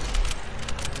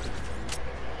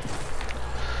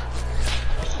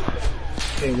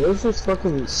 Okay, where's this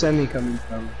fucking semi coming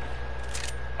from?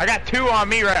 I got 2 on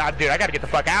me right now, dude. I gotta get the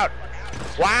fuck out.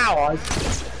 Wow.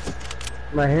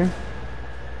 Right here?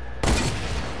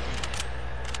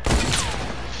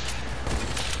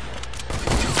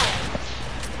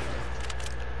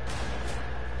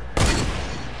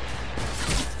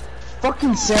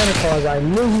 Fucking Santa Claus, I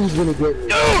knew he was gonna get me.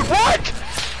 Dude, what?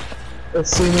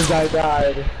 As soon as I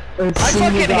died. I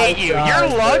fucking hate you. Your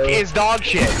luck is dog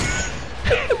shit.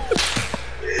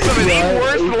 Some of the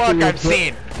worst luck I've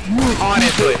seen.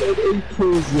 Honestly. 8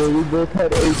 kills, yo. We both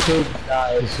had 8 kills and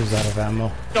died. This was out of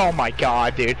ammo. Oh my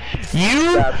god, dude.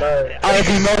 You are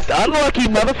the most unlucky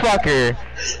motherfucker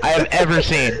I have ever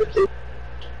seen.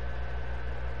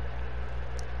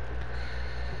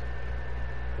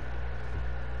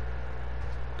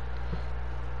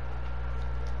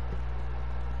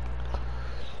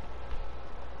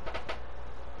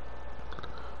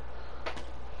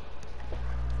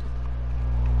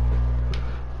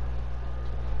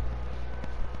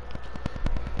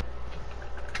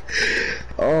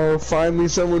 Oh, finally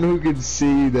someone who can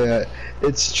see that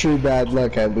it's true bad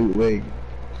luck at Loot Lake.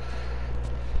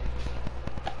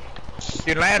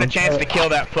 Dude, and I had a chance to kill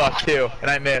that fuck too,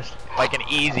 and I missed. Like an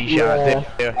easy shot,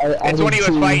 too. I It's when did he was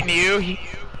too. fighting you.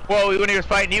 Well, when he was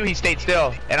fighting you, he stayed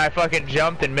still, and I fucking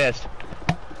jumped and missed.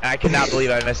 I cannot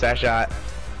believe I missed that shot.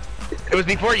 It was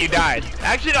before you died.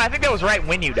 Actually, no, I think that was right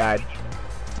when you died.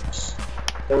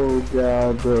 Oh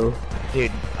god, bro.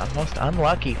 Dude, I'm most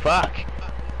unlucky. Fuck.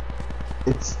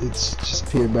 It's just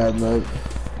pure bad luck.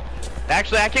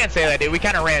 Actually, I can't say that, dude. We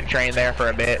kind of ran train there for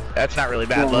a bit. That's not really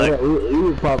bad No, luck. it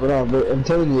was popping off, but I'm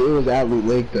telling you, it was Athlete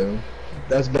Lake though.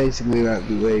 That's basically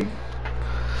Athlete Lake.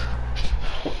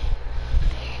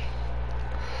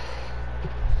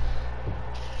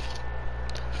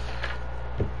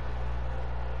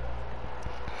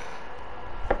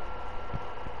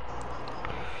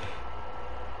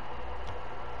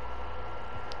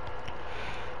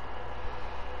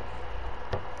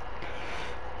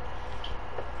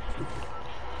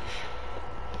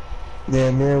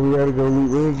 Yeah, man, we gotta go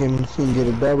loot rig and get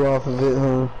a dub off of it,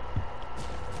 huh?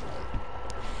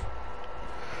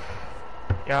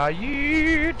 Yeah,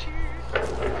 you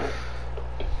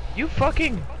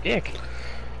fucking dick.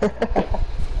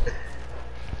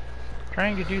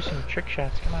 Trying to do some trick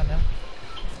shots. Come on now.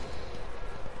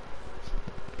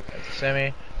 That's a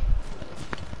semi.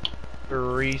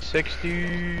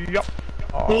 360. Yup.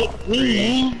 Oh,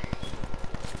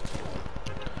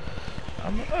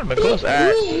 I'm close.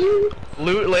 Alright.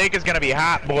 Loot Lake is gonna be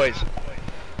hot, boys.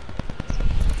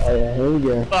 Oh yeah, here we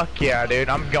go. Fuck yeah, dude.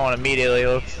 I'm going immediately.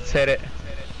 Let's hit it.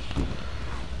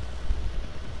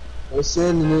 We're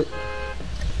sending it.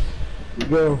 Here we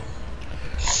go.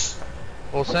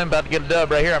 Well, Sim about to get a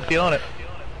dub right here. I'm feeling it.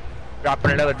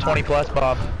 Dropping another 20 plus,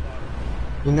 Bob.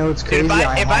 You know it's crazy. Dude,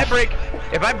 if I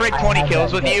break 20 have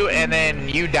kills that with you and then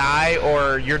you die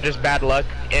or you're just bad luck,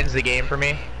 ends the game for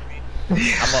me.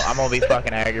 I'm gonna be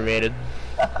fucking aggravated.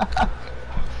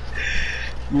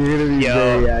 You're gonna be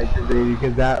very aggravated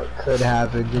because that could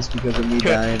happen just because of me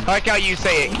dying. I like how you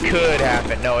say it could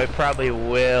happen. No, it probably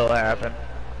will happen.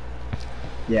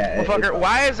 Yeah. Motherfucker,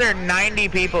 why is there 90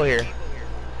 people here?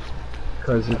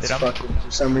 Because it's Dude, fucking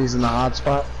for some reason the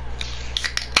hotspot.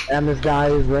 And this guy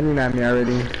is running at me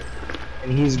already.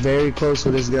 And he's very close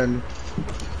with his gun.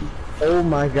 Oh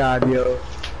my god, yo.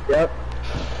 Yep.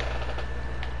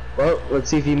 Well, let's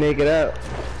see if you make it out.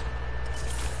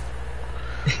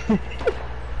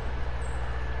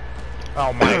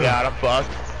 Oh my god, I'm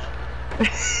fucked.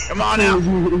 Come on now.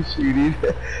 Shooting.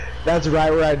 That's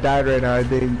right where I died right now, I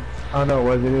think. Oh no, it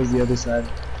wasn't. It was the other side.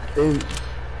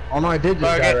 Oh no, I did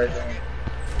just die right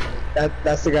there.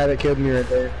 That's the guy that killed me right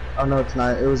there. Oh no, it's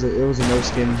not. It was a no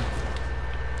skin.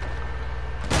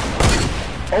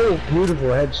 Oh, beautiful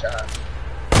headshot.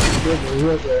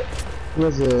 He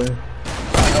has a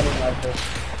hunting rifle.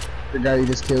 The guy you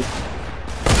just killed.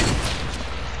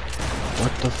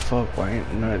 What the fuck? Why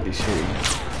ain't none of these shooting?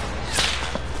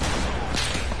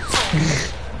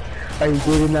 Are you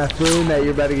getting that feeling that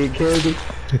you're about to get killed?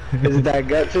 Is it that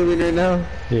gut feeling right now?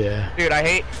 Yeah. Dude, I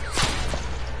hate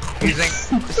using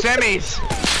semis.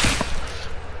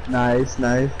 Nice,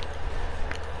 nice.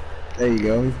 There you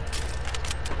go.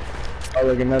 Oh,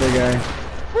 look, another guy.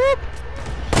 Whoop.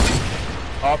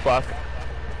 Oh fuck.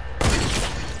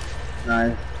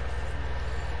 Nice.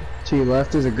 To your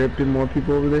left, there's a grip and more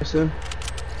people over there, son.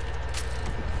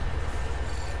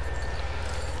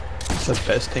 It's the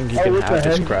best thing you can have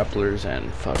is grapplers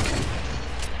and fucking.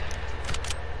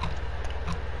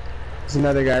 There's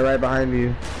another guy right behind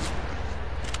you.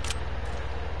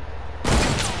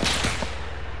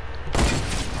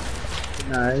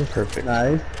 Nice. Perfect.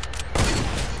 Nice.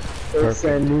 They're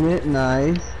sending it.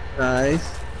 Nice.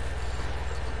 Nice.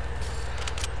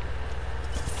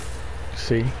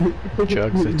 See?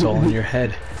 Jugs, it's all in your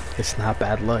head. It's not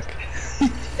bad luck.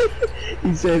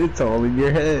 He said it's all in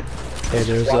your head. Hey,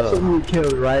 there's Watch him get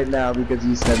killed right now because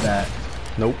you said that.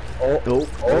 Nope. Oh, Nope.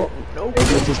 oh, Nope. maybe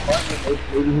it's his partner.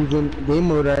 Maybe he's in game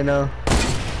mode right now.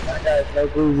 That guy has no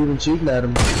clue who's even shooting at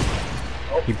him.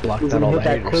 He blocked He's out all gonna the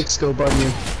hit that quick haters. scope on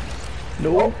you.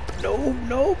 Nope. No.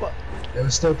 No. There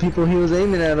was still people he was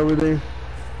aiming at over there.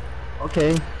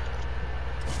 Okay.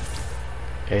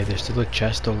 Hey, there's still a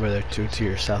chest over there too, to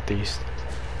your southeast.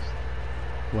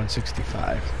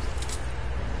 165.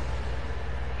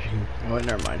 Oh,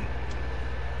 never mind.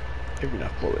 Give me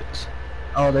enough bullets.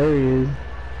 Oh, there he is.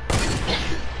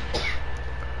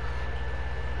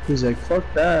 He's like, fuck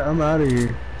that, I'm out of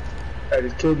here. I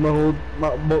just killed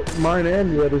mine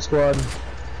and the other squad.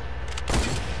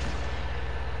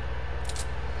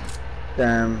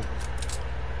 Damn.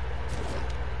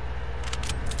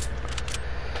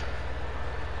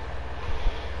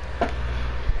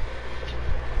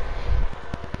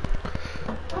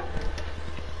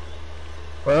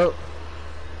 Well,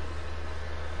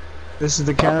 This is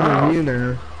the counter view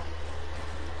now.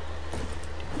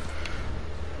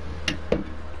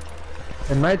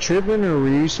 Am I tripping, or were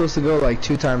you supposed to go like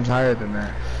 2 times higher than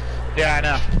that? Yeah, I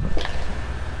know.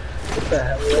 What the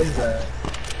hell was that?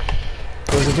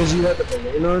 Was it because you had the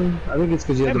balloon on? I think it's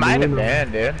because you had It the might balloon have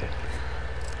on. been, dude.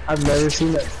 I've never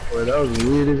seen that before. That was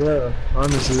weird as hell,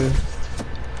 honestly.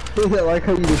 I like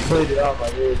how you just played it off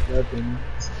like it was nothing.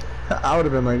 I would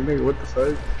have been like, nigga, what the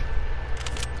fuck?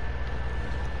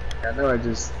 I know I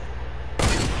just...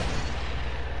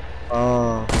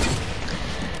 Oh,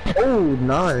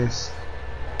 nice.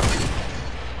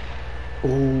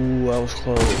 Ooh, that was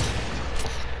close.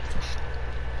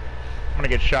 I'm gonna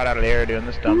get shot out of the air doing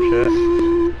this dumb shit.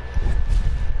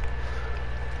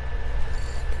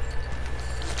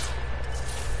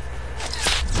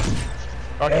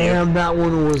 Fuck Damn, that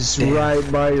one was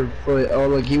right by your foot. Oh,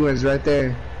 look, he was right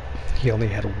there. He only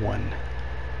had one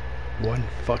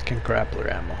fucking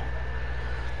grappler ammo.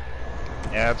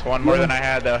 Yeah, that's one more than I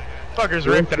had though. Fucker's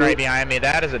rifting right behind me.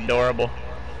 That is adorable.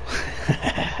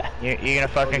 You gonna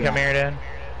fucking come here, dude?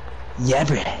 Yeah,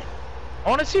 bro. I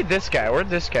wanna see this guy. Where'd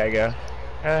this guy go?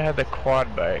 I had the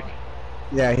quad bike.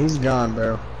 Yeah, he's gone,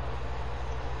 bro.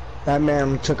 That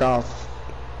man took off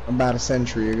about a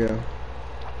century ago.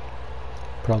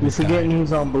 Probably You're forgetting died.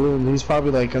 he's on balloons. He's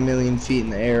probably like 1,000,000 feet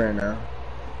in the air right now.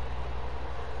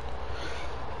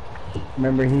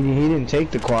 Remember, he didn't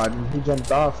take the quad. He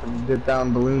jumped off and dipped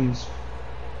down balloons.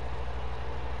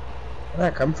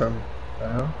 Where'd that come from? The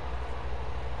hell?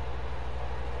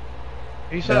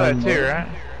 You saw that too, right?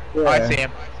 Yeah. Oh, I see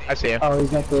him. I see him. Oh,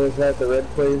 he's got the, is that the red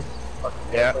plate?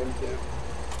 Yeah.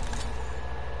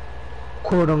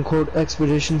 Quote unquote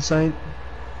expedition site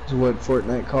is what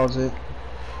Fortnite calls it.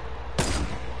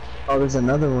 Oh, there's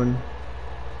another one.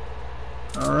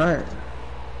 Alright.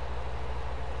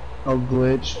 Oh,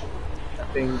 glitch. I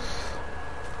think.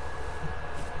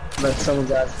 Unless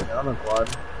someone's asking on a quad.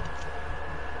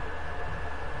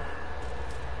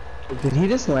 Did he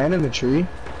just land in the tree?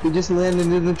 He just landed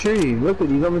in the tree. Look at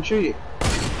he's on the tree.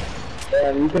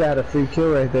 Damn, you could have had a free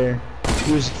kill right there.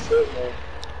 He was sitting there.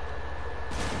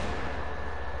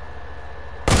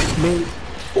 Man,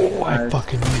 Oh, I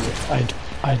fucking knew it.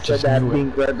 I said just that knew it. being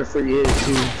grabbed before you hit it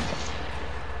too.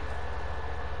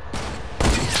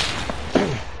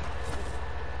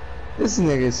 This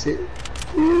nigga shit.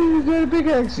 You got a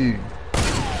pickaxe you.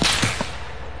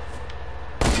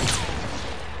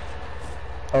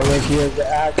 Oh look, he has the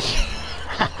axe.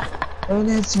 And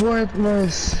it's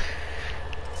worthless.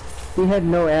 He had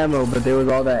no ammo, but there was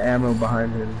all that ammo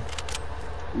behind him.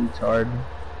 Retard.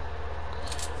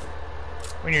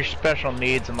 When you're special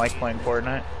needs and like playing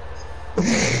Fortnite.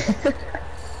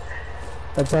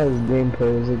 That's how his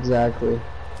gameplay is exactly.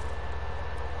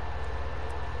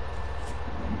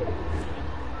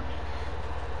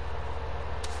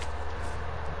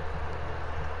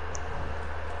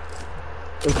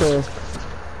 Okay.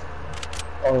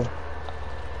 Oh.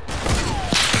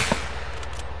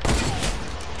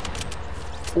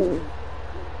 Ooh.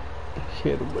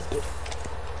 Hit him with it.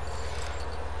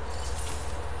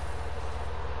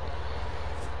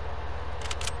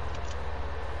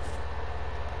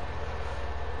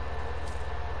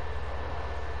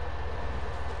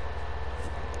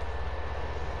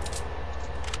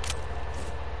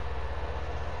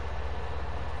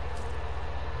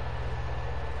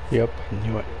 Yep, I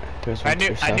knew it. There's one I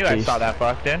knew I southeast. saw that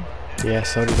fuck, dude. Yeah,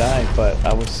 so did I, but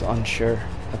I was unsure.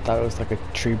 I thought it was like a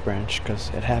tree branch, because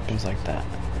it happens like that.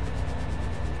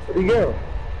 Where'd he go?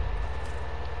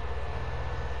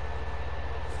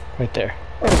 Right there.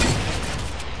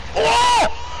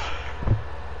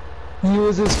 He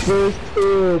was his first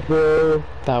kill, bro.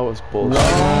 That was bullshit.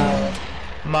 Wow.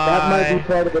 That might be My,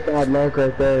 part of the bad luck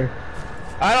right there.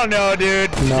 I don't know, dude.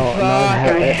 No,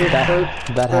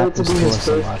 that happens to us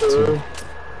a lot too.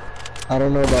 I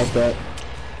don't know about that.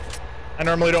 I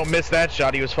normally don't miss that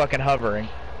shot. He was fucking hovering.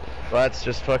 Well, that's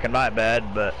just fucking my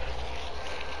bad, but.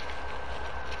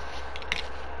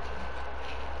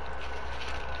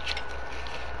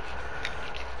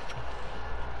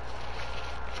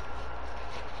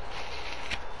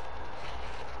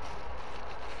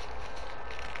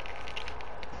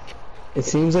 It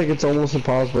seems like it's almost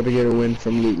impossible to get a win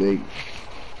from Loot Lake.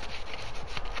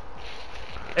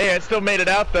 Hey, I still made it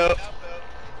out though.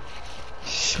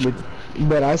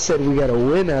 But I said we got a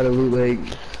win out of Loot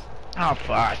Lake. Oh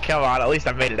fuck! Come on, at least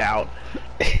I made it out.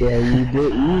 Yeah, you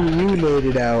did. You made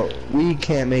it out. We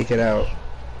can't make it out.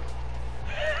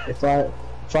 If I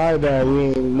die, we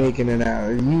ain't making it out.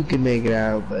 You can make it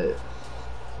out, but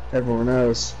everyone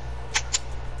else.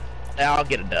 Yeah, I'll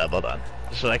get a dub. Hold on,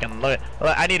 so I can look.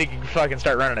 I need to fucking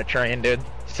start running a train, dude.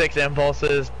 6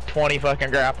 impulses, 20 fucking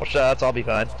grapple shots, I'll be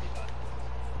fine.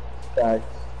 Guys.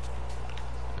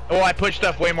 Well, I push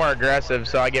stuff way more aggressive,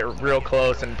 so I get real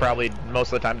close and probably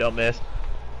most of the time don't miss.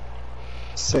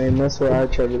 Same, that's what I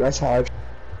try to, that's how I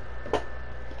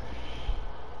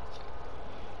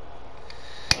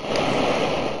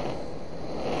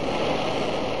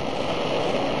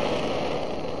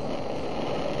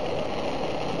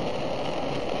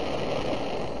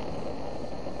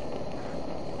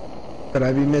But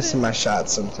I be missing my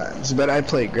shots sometimes. But I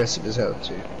play aggressive as hell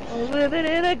too. Living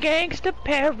in a gangsta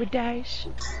paradise.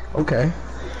 Okay.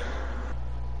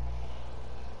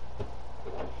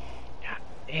 God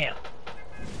damn.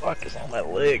 Fuck is on my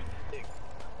leg.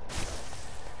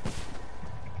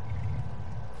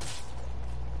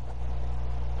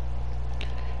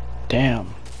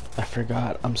 Damn, I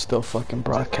forgot. I'm still fucking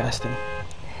broadcasting.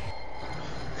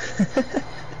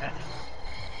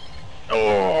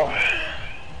 Oh.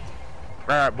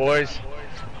 Alright, boys.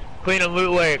 Clean and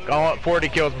loot lake. I want 40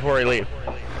 kills before we leave.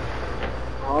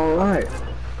 Alright.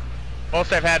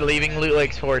 Most I've had leaving loot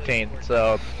lake's 14,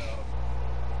 so